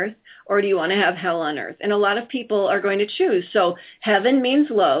on earth, or do you want to have hell on earth? And a lot of people are going to choose. So heaven means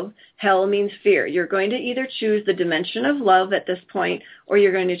love, hell means fear. You're going to either choose the dimension of love at this point, or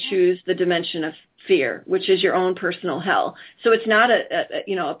you're going to choose the dimension of fear, which is your own personal hell. So it's not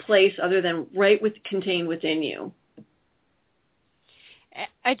a place other than contained within you.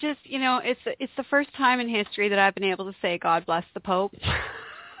 I just, it's the first time in history that I've been able to say, God bless the Pope.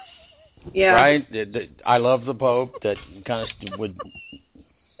 Yeah. Right? I love the Pope. That kind of would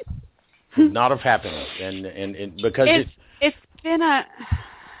not have happened. And because it's been a...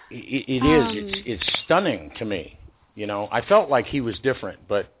 It's stunning to me. I felt like he was different,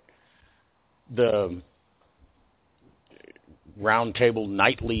 but the round table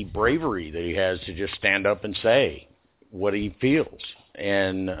knightly bravery that he has to just stand up and say what he feels.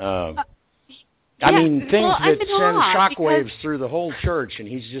 And I mean, things that send shockwaves through the whole church, and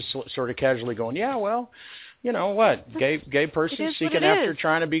he's just sort of casually going, yeah, well, you know what, gay person seeking after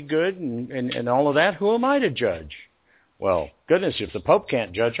trying to be good and all of that, who am I to judge? Well, goodness, if the Pope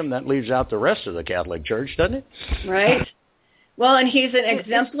can't judge him, that leaves out the rest of the Catholic Church, doesn't it? Right. Well, and he's an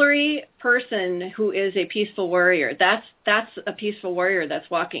exemplary person who is a peaceful warrior. That's a peaceful warrior that's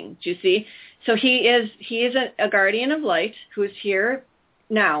walking. Do you see? So he is a guardian of light who's here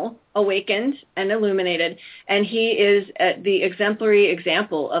now, awakened and illuminated, and he is the exemplary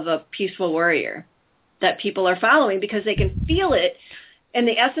example of a peaceful warrior that people are following because they can feel it in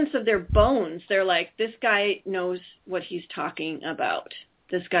the essence of their bones. They're like, this guy knows what he's talking about.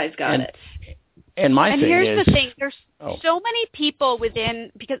 This guy's got it. And here's the thing: there's so many people within,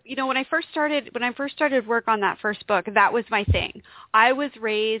 because when I first started work on that first book, that was my thing. I was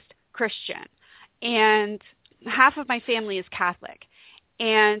raised Christian, and half of my family is Catholic.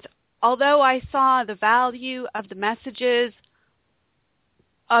 And although I saw the value of the messages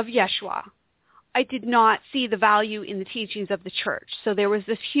of Yeshua, I did not see the value in the teachings of the church. So there was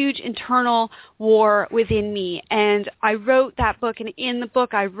this huge internal war within me. And I wrote that book, and in the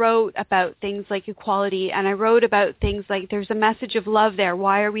book I wrote about things like equality, and I wrote about things like there's a message of love there.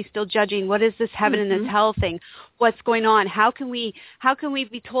 Why are we still judging? What is this heaven and this hell thing? What's going on? How can we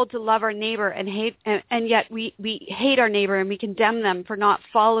be told to love our neighbor and hate, and yet we hate our neighbor and we condemn them for not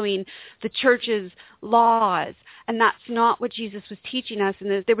following the church's laws? And that's not what Jesus was teaching us.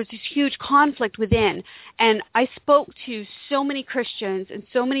 And there was this huge conflict within. And I spoke to so many Christians and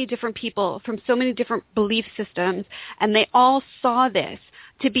so many different people from so many different belief systems, and they all saw this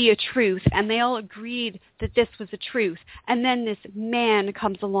to be a truth, and they all agreed that this was a truth. And then this man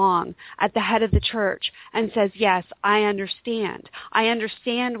comes along at the head of the church and says, yes, I understand. I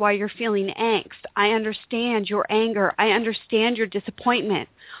understand why you're feeling angst. I understand your anger. I understand your disappointment.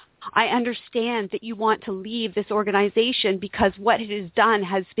 I understand that you want to leave this organization because what it has done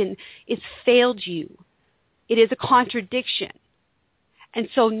it's failed you. It is a contradiction. And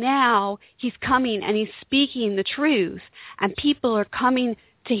so now he's coming and he's speaking the truth, and people are coming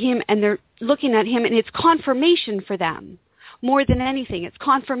to him and they're looking at him, and it's confirmation for them. More than anything, it's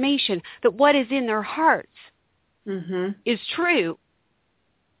confirmation that what is in their hearts is true.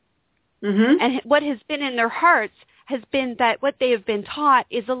 And what has been in their hearts has been that what they have been taught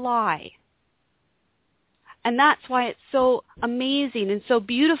is a lie. And that's why it's so amazing and so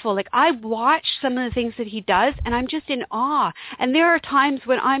beautiful. Like, I watch some of the things that he does, and I'm just in awe. And there are times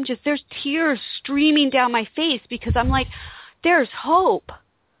when there's tears streaming down my face because I'm like, there's hope,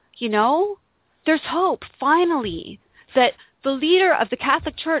 There's hope, finally, that the leader of the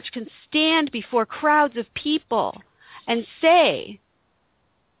Catholic Church can stand before crowds of people and say,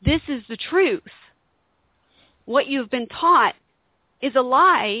 this is the truth. What you've been taught is a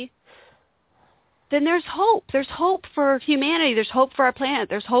lie. Then there's hope. There's hope for humanity. There's hope for our planet.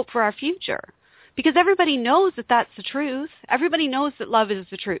 There's hope for our future. Because everybody knows that that's the truth. Everybody knows that love is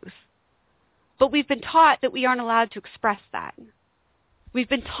the truth. But we've been taught that we aren't allowed to express that. We've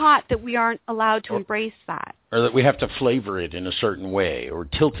been taught that we aren't allowed to embrace that. Or that we have to flavor it in a certain way or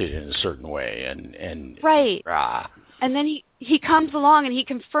tilt it in a certain way. And right. And then he comes along and he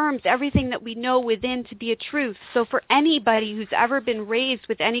confirms everything that we know within to be a truth. So for anybody who's ever been raised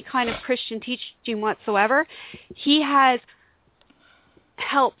with any kind of Christian teaching whatsoever, he has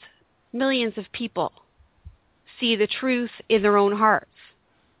helped millions of people see the truth in their own hearts.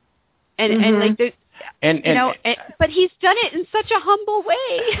 But he's done it in such a humble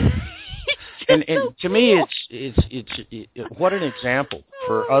way. and to me, it's what an example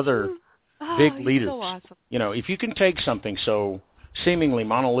for other big leaders. So awesome. If you can take something so seemingly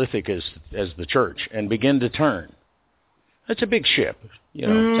monolithic as the church and begin to turn, it's a big ship. Take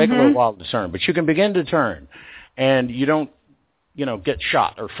a little while to turn, but you can begin to turn, and you don't, get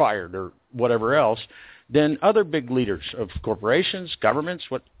shot or fired or whatever else. Then other big leaders of corporations, governments,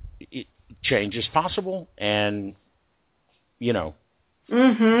 change is possible, and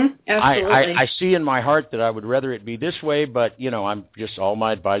absolutely. I see in my heart that I would rather it be this way, but I'm just, all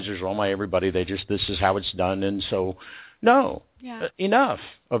my advisors, all my everybody, this is how it's done, and so enough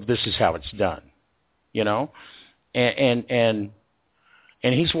of this is how it's done, and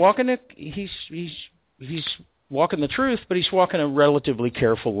he's walking he's walking the truth, but he's walking a relatively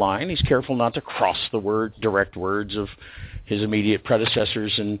careful line. He's careful not to cross the direct words of his immediate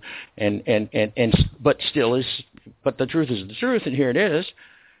predecessors, but the truth is the truth, and here it is,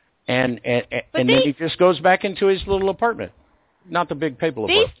 and then he just goes back into his little apartment, not the big papal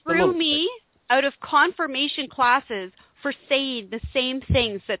apartment. They threw me out of confirmation classes for saying the same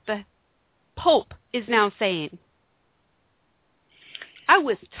things that the Pope is now saying. I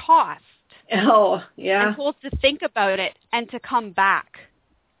was tossed. Oh, yeah. And told to think about it and to come back.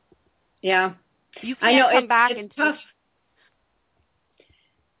 Yeah. You can't come back and tough.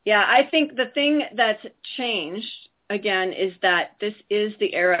 Yeah, I think the thing that's changed again, is that this is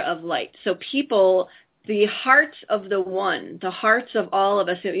the era of light. So people, the hearts of the one, the hearts of all of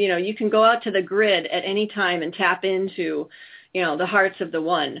us, you can go out to the grid at any time and tap into, the hearts of the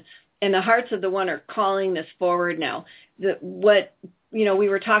one. And the hearts of the one are calling this forward now. We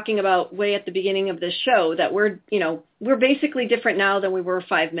were talking about way at the beginning of this show that we're basically different now than we were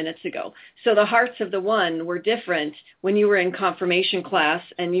 5 minutes ago. So the hearts of the one were different when you were in confirmation class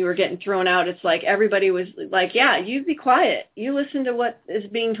and you were getting thrown out. It's like everybody was like, yeah, you be quiet. You listen to what is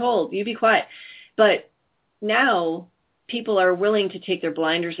being told. You be quiet. But now people are willing to take their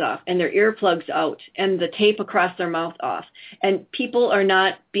blinders off and their earplugs out and the tape across their mouth off. And people are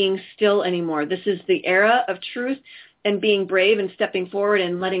not being still anymore. This is the era of truth and being brave and stepping forward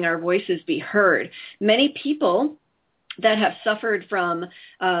and letting our voices be heard. Many people that have suffered from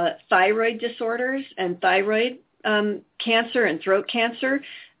thyroid disorders and thyroid cancer and throat cancer,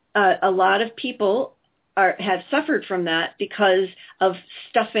 a lot of people have suffered from that because of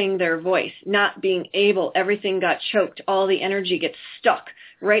stuffing their voice, not being able. Everything got choked. All the energy gets stuck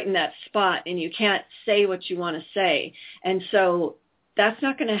right in that spot, and you can't say what you want to say. And so that's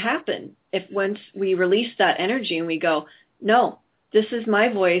not going to happen if once we release that energy and we go, no, this is my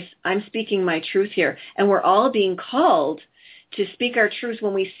voice. I'm speaking my truth here. And we're all being called to speak our truth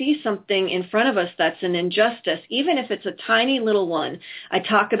when we see something in front of us that's an injustice, even if it's a tiny little one. I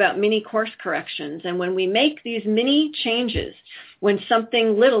talk about mini course corrections. And when we make these mini changes, when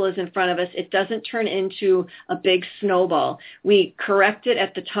something little is in front of us, it doesn't turn into a big snowball. We correct it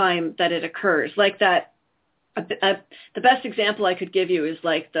at the time that it occurs. Like that. The best example I could give you is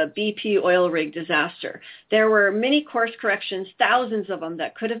like the BP oil rig disaster. There were many course corrections, thousands of them,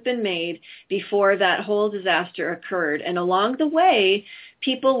 that could have been made before that whole disaster occurred. And along the way,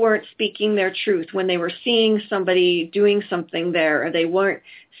 people weren't speaking their truth when they were seeing somebody doing something there, or they weren't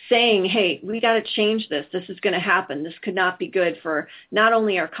saying, hey, we got to change this. This is going to happen. This could not be good for not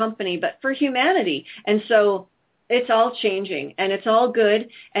only our company, but for humanity. And so it's all changing and it's all good.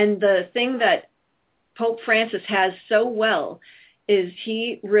 And the thing that Pope Francis has so well is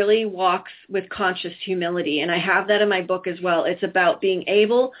he really walks with conscious humility. And I have that in my book as well. It's about being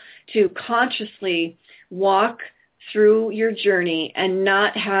able to consciously walk through your journey and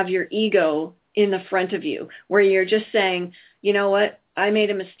not have your ego in the front of you, where you're just saying, you know what, I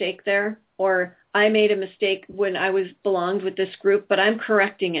made a mistake there, or I made a mistake when I belonged with this group, but I'm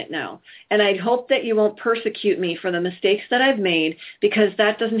correcting it now. And I hope that you won't persecute me for the mistakes that I've made, because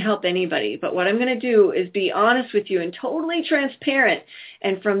that doesn't help anybody. But what I'm going to do is be honest with you and totally transparent.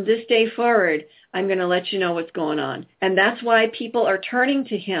 And from this day forward, I'm going to let you know what's going on. And that's why people are turning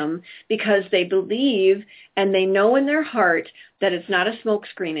to him, because they believe and they know in their heart that it's not a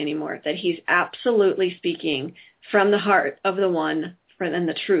smokescreen anymore, that he's absolutely speaking from the heart of the one and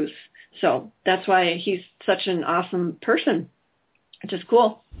the truth. So that's why he's such an awesome person. It's just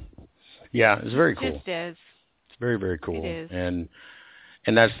cool. Yeah, it's very cool. It just is. It's very, very cool. It is.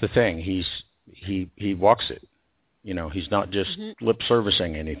 And that's the thing. He walks it. He's not just lip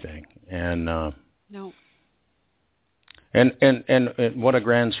servicing anything. And no. And what a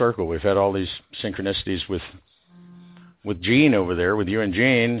grand circle. We've had all these synchronicities with Jean over there, with you and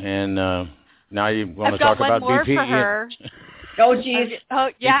Jean, and now you want to talk about BP. I've got one more for her. Oh, geez. Oh,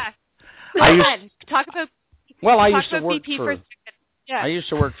 yeah. Talk about I used to work BP for. Yeah. I used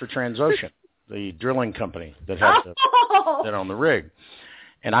to work for Transocean, the drilling company that had that on the rig,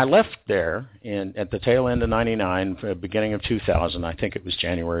 and I left there at the tail end of '99, beginning of 2000. I think it was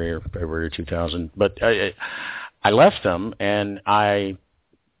January or February 2000. But I left them, and I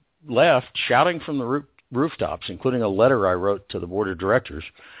left shouting from the rooftops, including a letter I wrote to the board of directors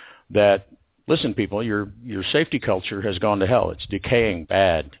that, listen, people, your safety culture has gone to hell. It's decaying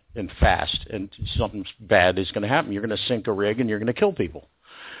bad and fast, and something bad is going to happen. You're going to sink a rig, and you're going to kill people.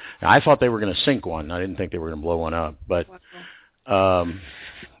 Now, I thought they were going to sink one. I didn't think they were going to blow one up. But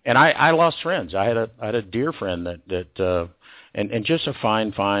and I lost friends. I had a dear friend that and just a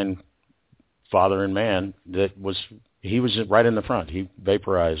fine father and man he was right in the front. He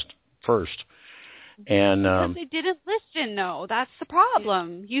vaporized first. And because they didn't listen, no, that's the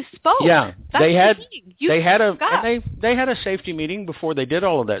problem. You spoke. Yeah, that's they had a safety meeting before they did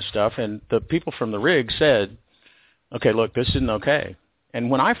all of that stuff, and the people from the rig said, "Okay, look, this isn't okay."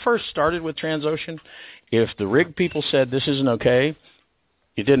 And when I first started with Transocean, if the rig people said this isn't okay,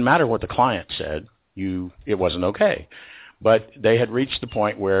 it didn't matter what the client said. It wasn't okay. But they had reached the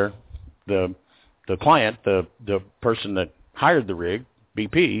point where the client, the person that hired the rig,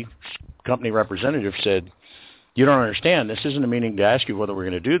 BP, company representative, said, you don't understand. This isn't a meeting to ask you whether we're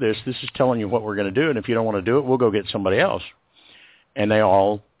going to do this. This is telling you what we're going to do, and if you don't want to do it, we'll go get somebody else. And they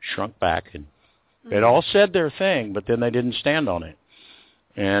all shrunk back and They'd all said their thing, but then they didn't stand on it.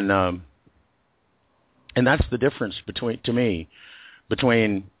 And that's the difference between,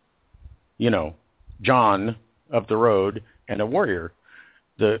 John up the road and a warrior.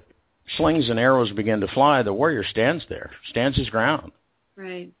 The slings and arrows begin to fly. The warrior stands his ground.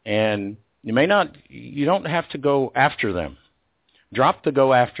 Right. And you don't have to go after them. Drop the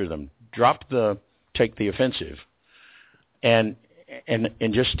go after them. Take the offensive. And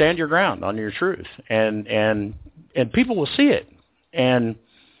just stand your ground on your truth. And people will see it. And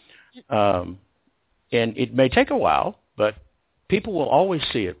it may take a while, but people will always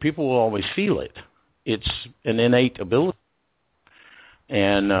see it. People will always feel it. It's an innate ability.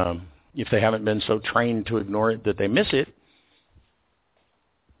 And if they haven't been so trained to ignore it that they miss it,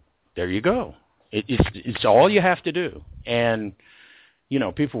 there you go. It's all you have to do. And,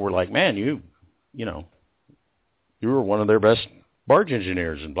 people were like, man, you were one of their best barge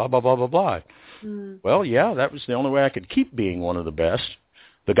engineers and blah, blah, blah, blah, blah. Well, yeah, that was the only way I could keep being one of the best.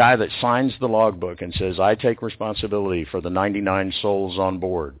 The guy that signs the logbook and says, I take responsibility for the 99 souls on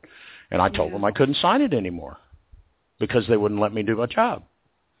board. And I told them I couldn't sign it anymore because they wouldn't let me do my job.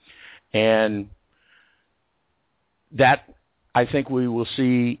 And that, I think we will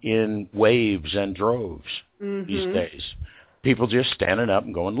see in waves and droves these days. People just standing up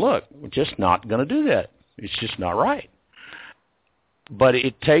and going, look, we're just not going to do that. It's just not right. But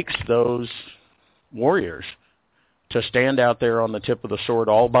it takes those warriors to stand out there on the tip of the sword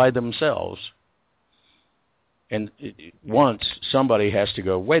all by themselves. And once somebody has to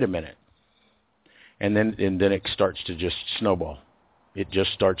go, wait a minute. And then it starts to just snowball. It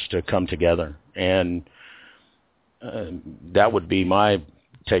just starts to come together. And that would be my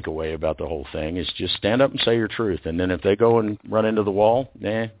takeaway about the whole thing, is just stand up and say your truth. And then if they go and run into the wall,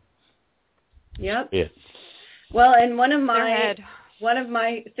 Yep. It. Well, and one of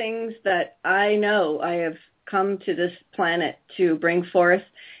my things that I know I have come to this planet to bring forth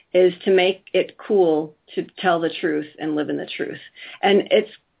is to make it cool to tell the truth and live in the truth. And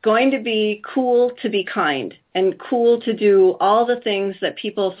it's going to be cool to be kind and cool to do all the things that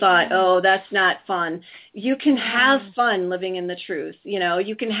people thought, oh, that's not fun. You can have fun living in the truth.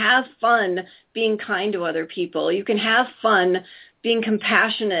 You can have fun being kind to other people. You can have fun being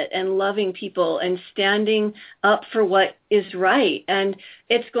compassionate and loving people and standing up for what is right. And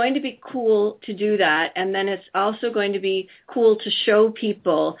it's going to be cool to do that. And then it's also going to be cool to show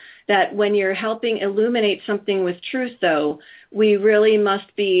people that when you're helping illuminate something with truth, though, we really must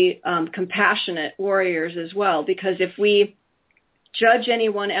be compassionate warriors as well. Because if we judge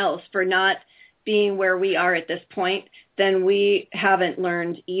anyone else for not being where we are at this point, then we haven't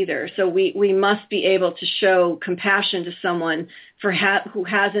learned either. So we must be able to show compassion to someone who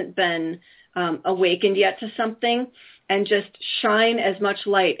hasn't been awakened yet to something, and just shine as much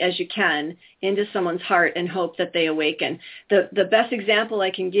light as you can into someone's heart and hope that they awaken. The best example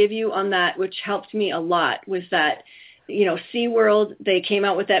I can give you on that, which helped me a lot, was that, SeaWorld, they came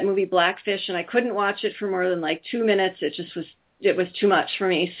out with that movie Blackfish, and I couldn't watch it for more than 2 minutes. It was too much for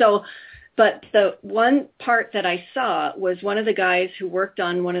me. But the one part that I saw was one of the guys who worked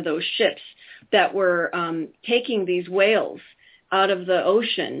on one of those ships that were taking these whales out of the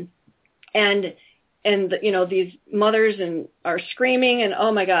ocean, and these mothers are screaming and,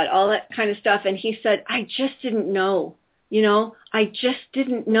 oh my God, all that kind of stuff. And he said, I just didn't know, I just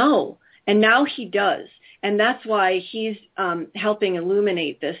didn't know. And now he does. And that's why he's helping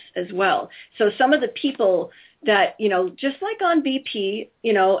illuminate this as well. So some of the people that, just like on BP,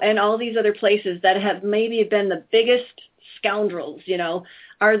 and all these other places that have maybe been the biggest scoundrels,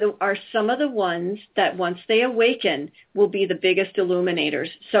 are some of the ones that once they awaken will be the biggest illuminators.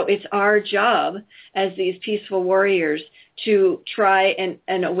 So it's our job as these peaceful warriors to try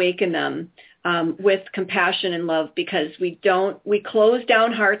and awaken them with compassion and love, because we close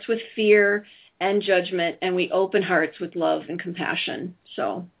down hearts with fear and judgment, and we open hearts with love and compassion.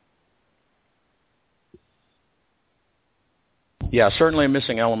 So. Yeah, certainly a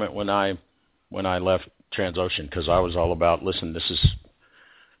missing element when I left Transocean, because I was all about, listen,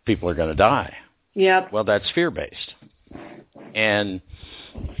 people are going to die. Yep. Well, that's fear-based. And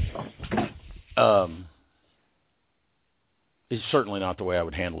it's certainly not the way I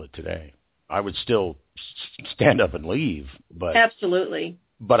would handle it today. I would still stand up and leave, but absolutely.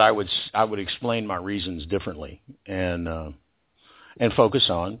 But I would explain my reasons differently and focus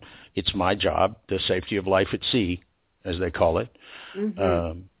on, it's my job, the safety of life at sea, as they call it.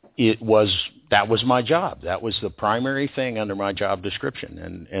 Mm-hmm. That was my job. That was the primary thing under my job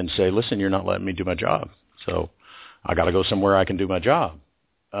description, and say, listen, you're not letting me do my job, so I got to go somewhere I can do my job.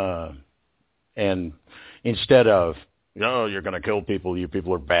 And instead of, you're going to kill people, you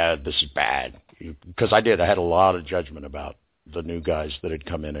people are bad, this is bad, because I had a lot of judgment about the new guys that had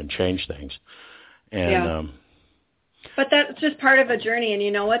come in and changed things. And but that's just part of a journey. And you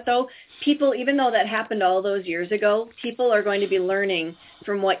know what, though? People, even though that happened all those years ago, people are going to be learning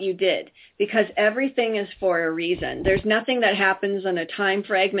from what you did, because everything is for a reason. There's nothing that happens on a time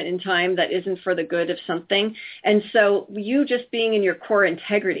fragment in time that isn't for the good of something. And so you just being in your core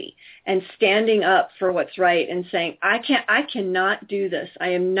integrity and standing up for what's right and saying, I cannot do this. I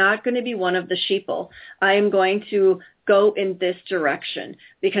am not going to be one of the sheeple. I am going to go in this direction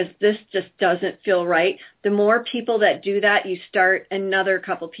because this just doesn't feel right. The more people that do that, you start another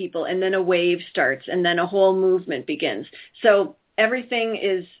couple people, and then a wave starts, and then a whole movement begins. So everything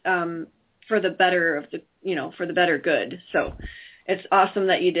is for the better of the, for the better good. So it's awesome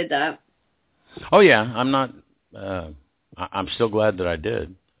that you did that. Oh yeah, I'm still glad that I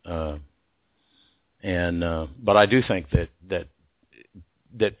did. But I do think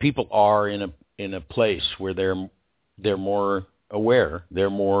that people are in a place where they're more aware, they're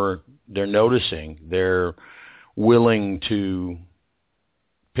noticing, they're willing to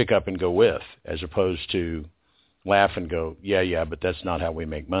pick up and go with, as opposed to laugh and go, yeah, but that's not how we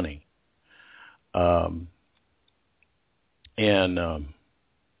make money. Now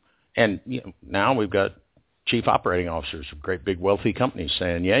we've got chief operating officers of great big wealthy companies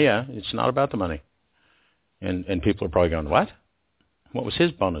saying, yeah, it's not about the money. And people are probably going, what? What was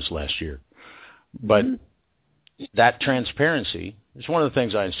his bonus last year? But that transparency is one of the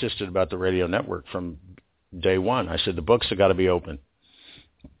things I insisted about the radio network from day one. I said the books have got to be open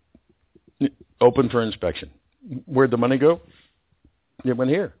for inspection. Where'd the money go? It went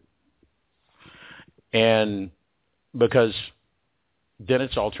here. And because then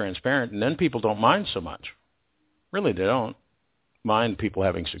it's all transparent, and then people don't mind so much. Really, they don't mind people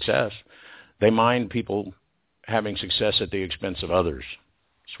having success. They mind people having success at the expense of others.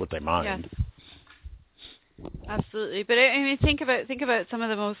 That's what they mind. Yes. Absolutely. But I mean, think about some of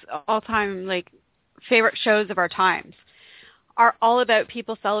the most all-time favorite shows of our times are all about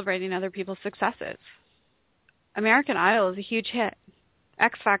people celebrating other people's successes. American Idol is a huge hit.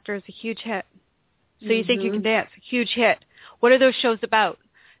 X Factor is a huge hit. So You Think You Can Dance, a huge hit. What are those shows about?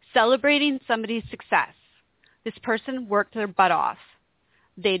 Celebrating somebody's success. This person worked their butt off.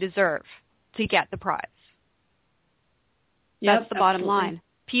 They deserve to get the prize. That's the bottom line.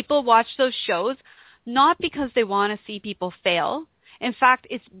 People watch those shows not because they want to see people fail. In fact,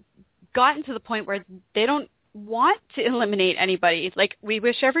 it's gotten to the point where they don't want to eliminate anybody. We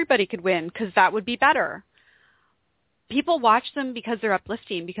wish everybody could win because that would be better. People watch them because they're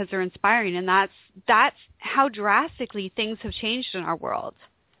uplifting, because they're inspiring, and that's how drastically things have changed in our world.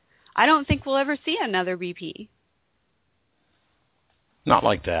 I don't think we'll ever see another BP. Not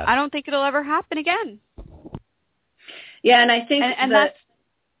like that. I don't think it'll ever happen again. Yeah, and I think that's...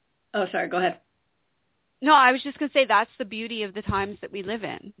 Oh, sorry, go ahead. No, I was just going to say that's the beauty of the times that we live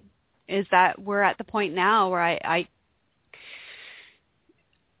in, is that we're at the point now where I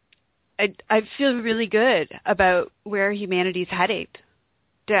feel really good about where humanity's headed.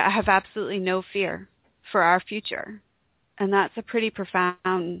 I have absolutely no fear for our future. And that's a pretty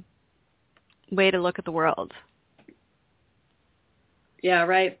profound way to look at the world. Yeah,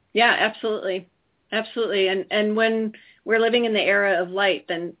 right. Yeah, absolutely. Absolutely. And when we're living in the era of light,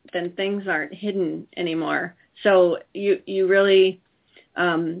 then things aren't hidden anymore. So you really,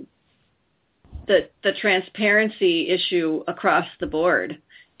 the transparency issue across the board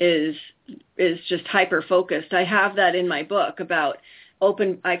is just hyper focused. I have that in my book about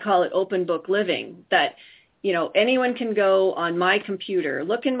I call it open book living, that, anyone can go on my computer,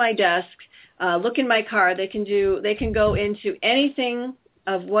 look in my desk, look in my car. They can go into anything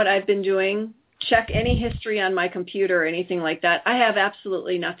of what I've been doing, check any history on my computer or anything like that. I have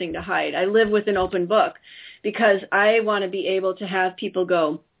absolutely nothing to hide. I live with an open book because I want to be able to have people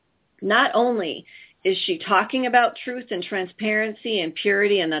go, not only is she talking about truth and transparency and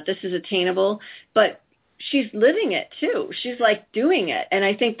purity and that this is attainable, but she's living it too. She's doing it. And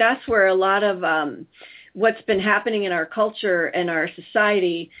I think that's where a lot of what's been happening in our culture and our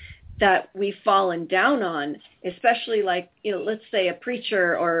society that we've fallen down on, especially let's say a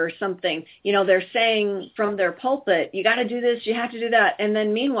preacher or something, they're saying from their pulpit, you got to do this, you have to do that. And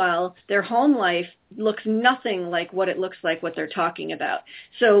then meanwhile, their home life looks nothing like what it looks like what they're talking about.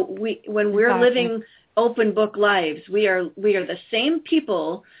 So when we're living open book lives, we are the same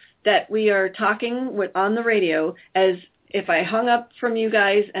people that we are talking with on the radio as if I hung up from you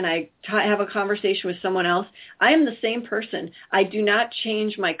guys and I have a conversation with someone else. I am the same person. I do not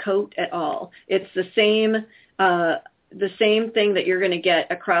change my coat at all. It's the same the same thing that you're going to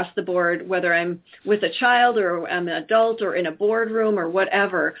get across the board, whether I'm with a child or I'm an adult or in a boardroom or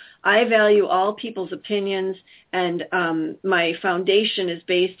whatever. I value all people's opinions, and my foundation is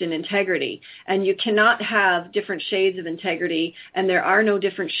based in integrity. And you cannot have different shades of integrity, and there are no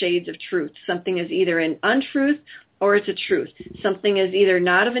different shades of truth. Something is either an untruth or it's a truth. Something is either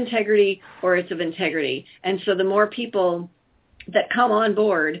not of integrity or it's of integrity. And so the more people that come on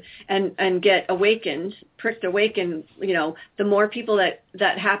board and get awakened, pricked awakened, the more people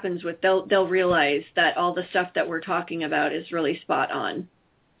that happens with, they'll realize that all the stuff that we're talking about is really spot on.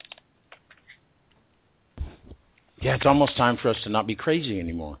 Yeah, it's almost time for us to not be crazy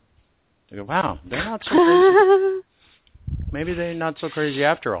anymore. To go, wow, they're not so crazy. Maybe they're not so crazy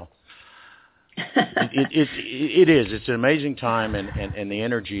after all. It is. It's an amazing time, and the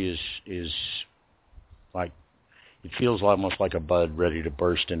energy is like, it feels almost like a bud ready to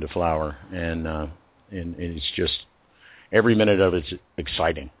burst into flower, and it's just every minute of it's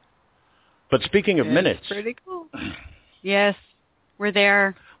exciting. But speaking of minutes, pretty cool. Yes, we're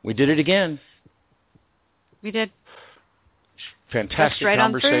there. We did it again. We did. Fantastic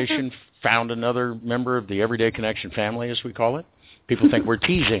conversation. Found another member of the Everyday Connection family, as we call it. People think we're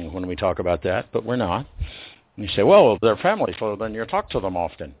teasing when we talk about that, but we're not. And you say, well, they're family, so then you talk to them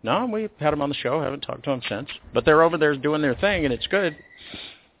often. No, we've had them on the show, haven't talked to them since. But they're over there doing their thing, and it's good.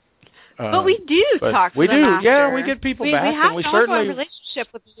 But we do talk to them We do, after. yeah, we get people back. We have and we an certainly ongoing relationship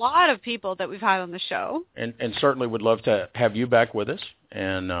with a lot of people that we've had on the show. And certainly would love to have you back with us.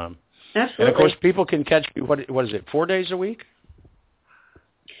 And Absolutely. And, of course, people can catch you, what is it, 4 days a week?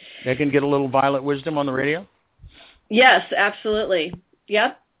 They can get a little Violet Wisdom on the radio? Yes, absolutely.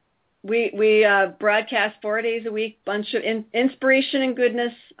 Yep. We broadcast 4 days a week, bunch of inspiration and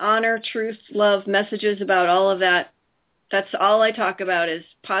goodness, honor, truth, love, messages about all of that. That's all I talk about is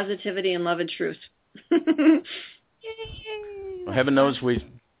positivity and love and truth. Well, heaven knows we've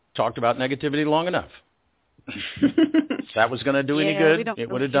talked about negativity long enough. If that was going to do any good, it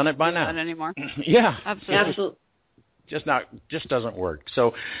would have done it by now. Anymore. Yeah. Absolutely. Just doesn't work.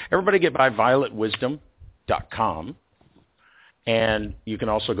 So everybody get by violetwisdom.com. And you can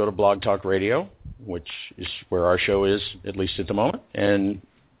also go to Blog Talk Radio, which is where our show is, at least at the moment, and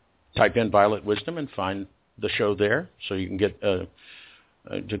type in Violet Wisdom and find the show there. So you can get a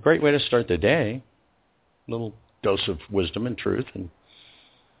great way to start the day, a little dose of wisdom and truth. And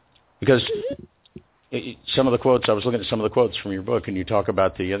because some of the quotes, I was looking at some of the quotes from your book, and you talk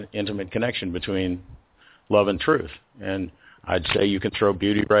about the intimate connection between love and truth. And I'd say you can throw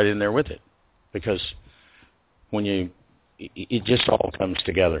beauty right in there with it, because when it just all comes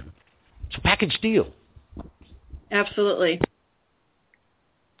together. It's a package deal. Absolutely.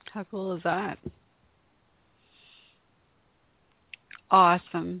 How cool is that?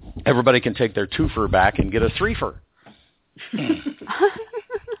 Awesome. Everybody can take their twofer back and get a threefer.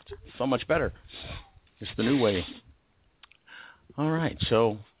 So much better. It's the new way. All right,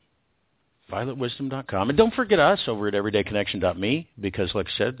 so violetwisdom.com. And don't forget us over at everydayconnection.me, because, like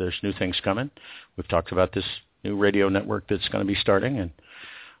I said, there's new things coming. We've talked about this new radio network that's going to be starting, and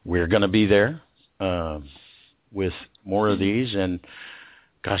we're going to be there with more of these. And,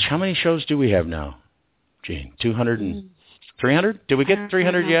 gosh, how many shows do we have now, Jean? 200 and 300? Did we get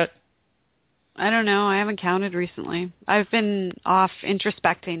 300 yet? I don't know. I haven't counted recently. I've been off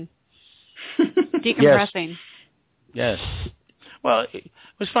introspecting, decompressing. Yes. Well, it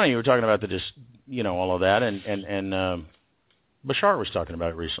was funny. You were talking about all of that, and Bashar was talking about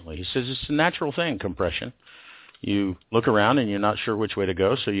it recently. He says it's a natural thing, compression. You look around and you're not sure which way to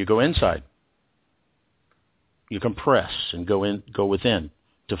go, so you go inside. You compress and go within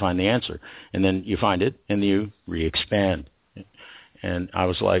to find the answer. And then you find it, and you re-expand. And I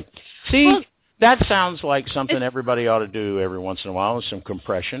was like, see, that sounds like something everybody ought to do every once in a while, is some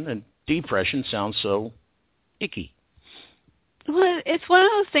compression. And depression sounds so icky. Well, it's one of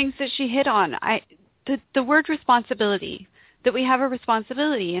those things that she hit on. The word responsibility, that we have a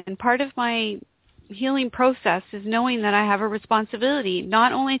responsibility. And part of my healing process is knowing that I have a responsibility,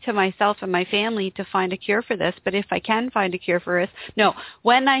 not only to myself and my family to find a cure for this, but if I can find a cure for this,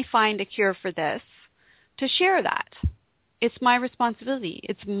 when I find a cure for this, to share that. It's my responsibility.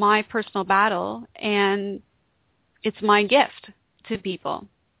 It's my personal battle, and it's my gift to people.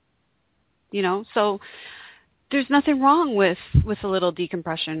 So there's nothing wrong with a little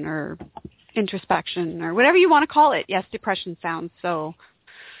decompression or introspection or whatever you want to call it. Yes, depression sounds so...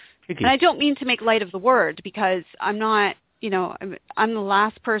 And I don't mean to make light of the word, because I'm not, I'm the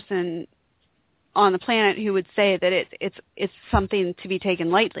last person on the planet who would say that it's something to be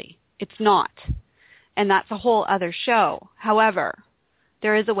taken lightly. It's not. And that's a whole other show. However,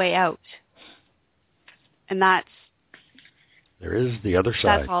 there is a way out. And that's There is the other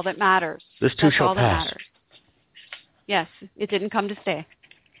side. That's all that matters. This too That's shall all that pass. matters. Yes, it didn't come to stay.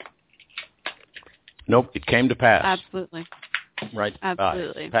 Nope, it came to pass. Absolutely. Right.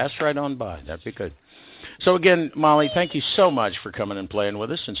 Absolutely. Pass right on by. That'd be good. So again, Molly, thank you so much for coming and playing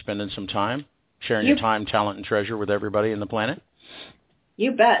with us and spending some time, sharing your time, talent, and treasure with everybody in the planet.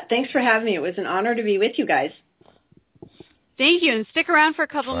 You bet. Thanks for having me. It was an honor to be with you guys. Thank you, and stick around for a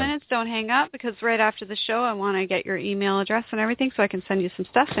couple minutes. Don't hang up, because right after the show, I want to get your email address and everything so I can send you some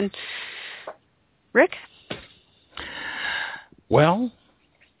stuff. And Rick? Well,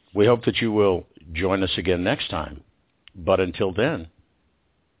 we hope that you will join us again next time. But until then,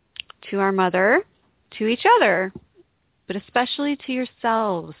 to our mother, to each other, but especially to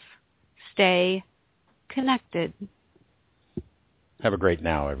yourselves, stay connected. Have a great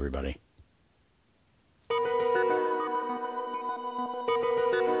now, everybody.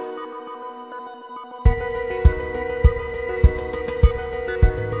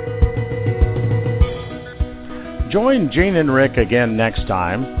 Join Gene and Rick again next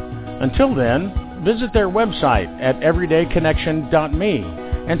time. Until then, visit their website at everydayconnection.me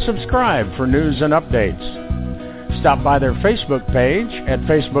and subscribe for news and updates. Stop by their Facebook page at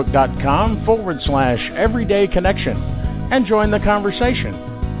facebook.com/everydayconnection and join the conversation.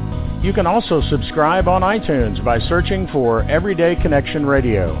 You can also subscribe on iTunes by searching for Everyday Connection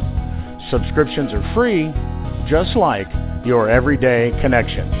Radio. Subscriptions are free, just like your Everyday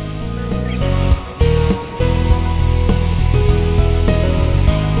Connection.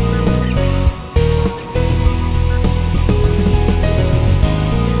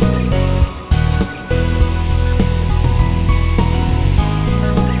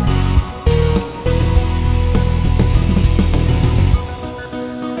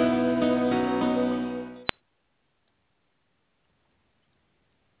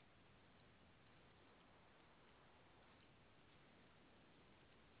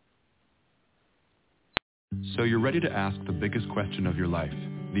 So you're ready to ask the biggest question of your life,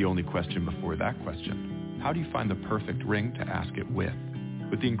 the only question before that question. How do you find the perfect ring to ask it with?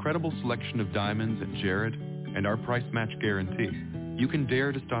 With the incredible selection of diamonds at Jared and our price match guarantee, you can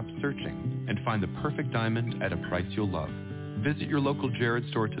dare to stop searching and find the perfect diamond at a price you'll love. Visit your local Jared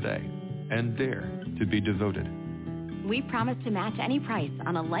store today and dare to be devoted. We promise to match any price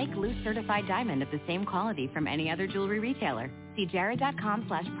on a like loose certified diamond of the same quality from any other jewelry retailer. See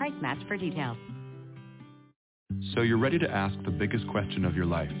jared.com/price match for details. So you're ready to ask the biggest question of your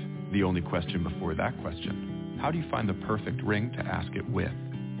life, the only question before that question. How do you find the perfect ring to ask it with?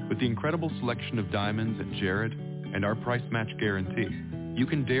 With the incredible selection of diamonds at Jared and our price match guarantee, you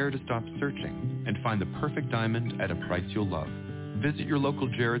can dare to stop searching and find the perfect diamond at a price you'll love. Visit your local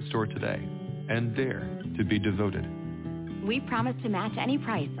Jared store today and dare to be devoted. We promise to match any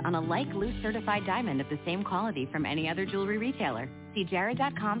price on a like loose certified diamond of the same quality from any other jewelry retailer. See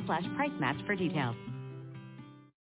jared.com/price match for details.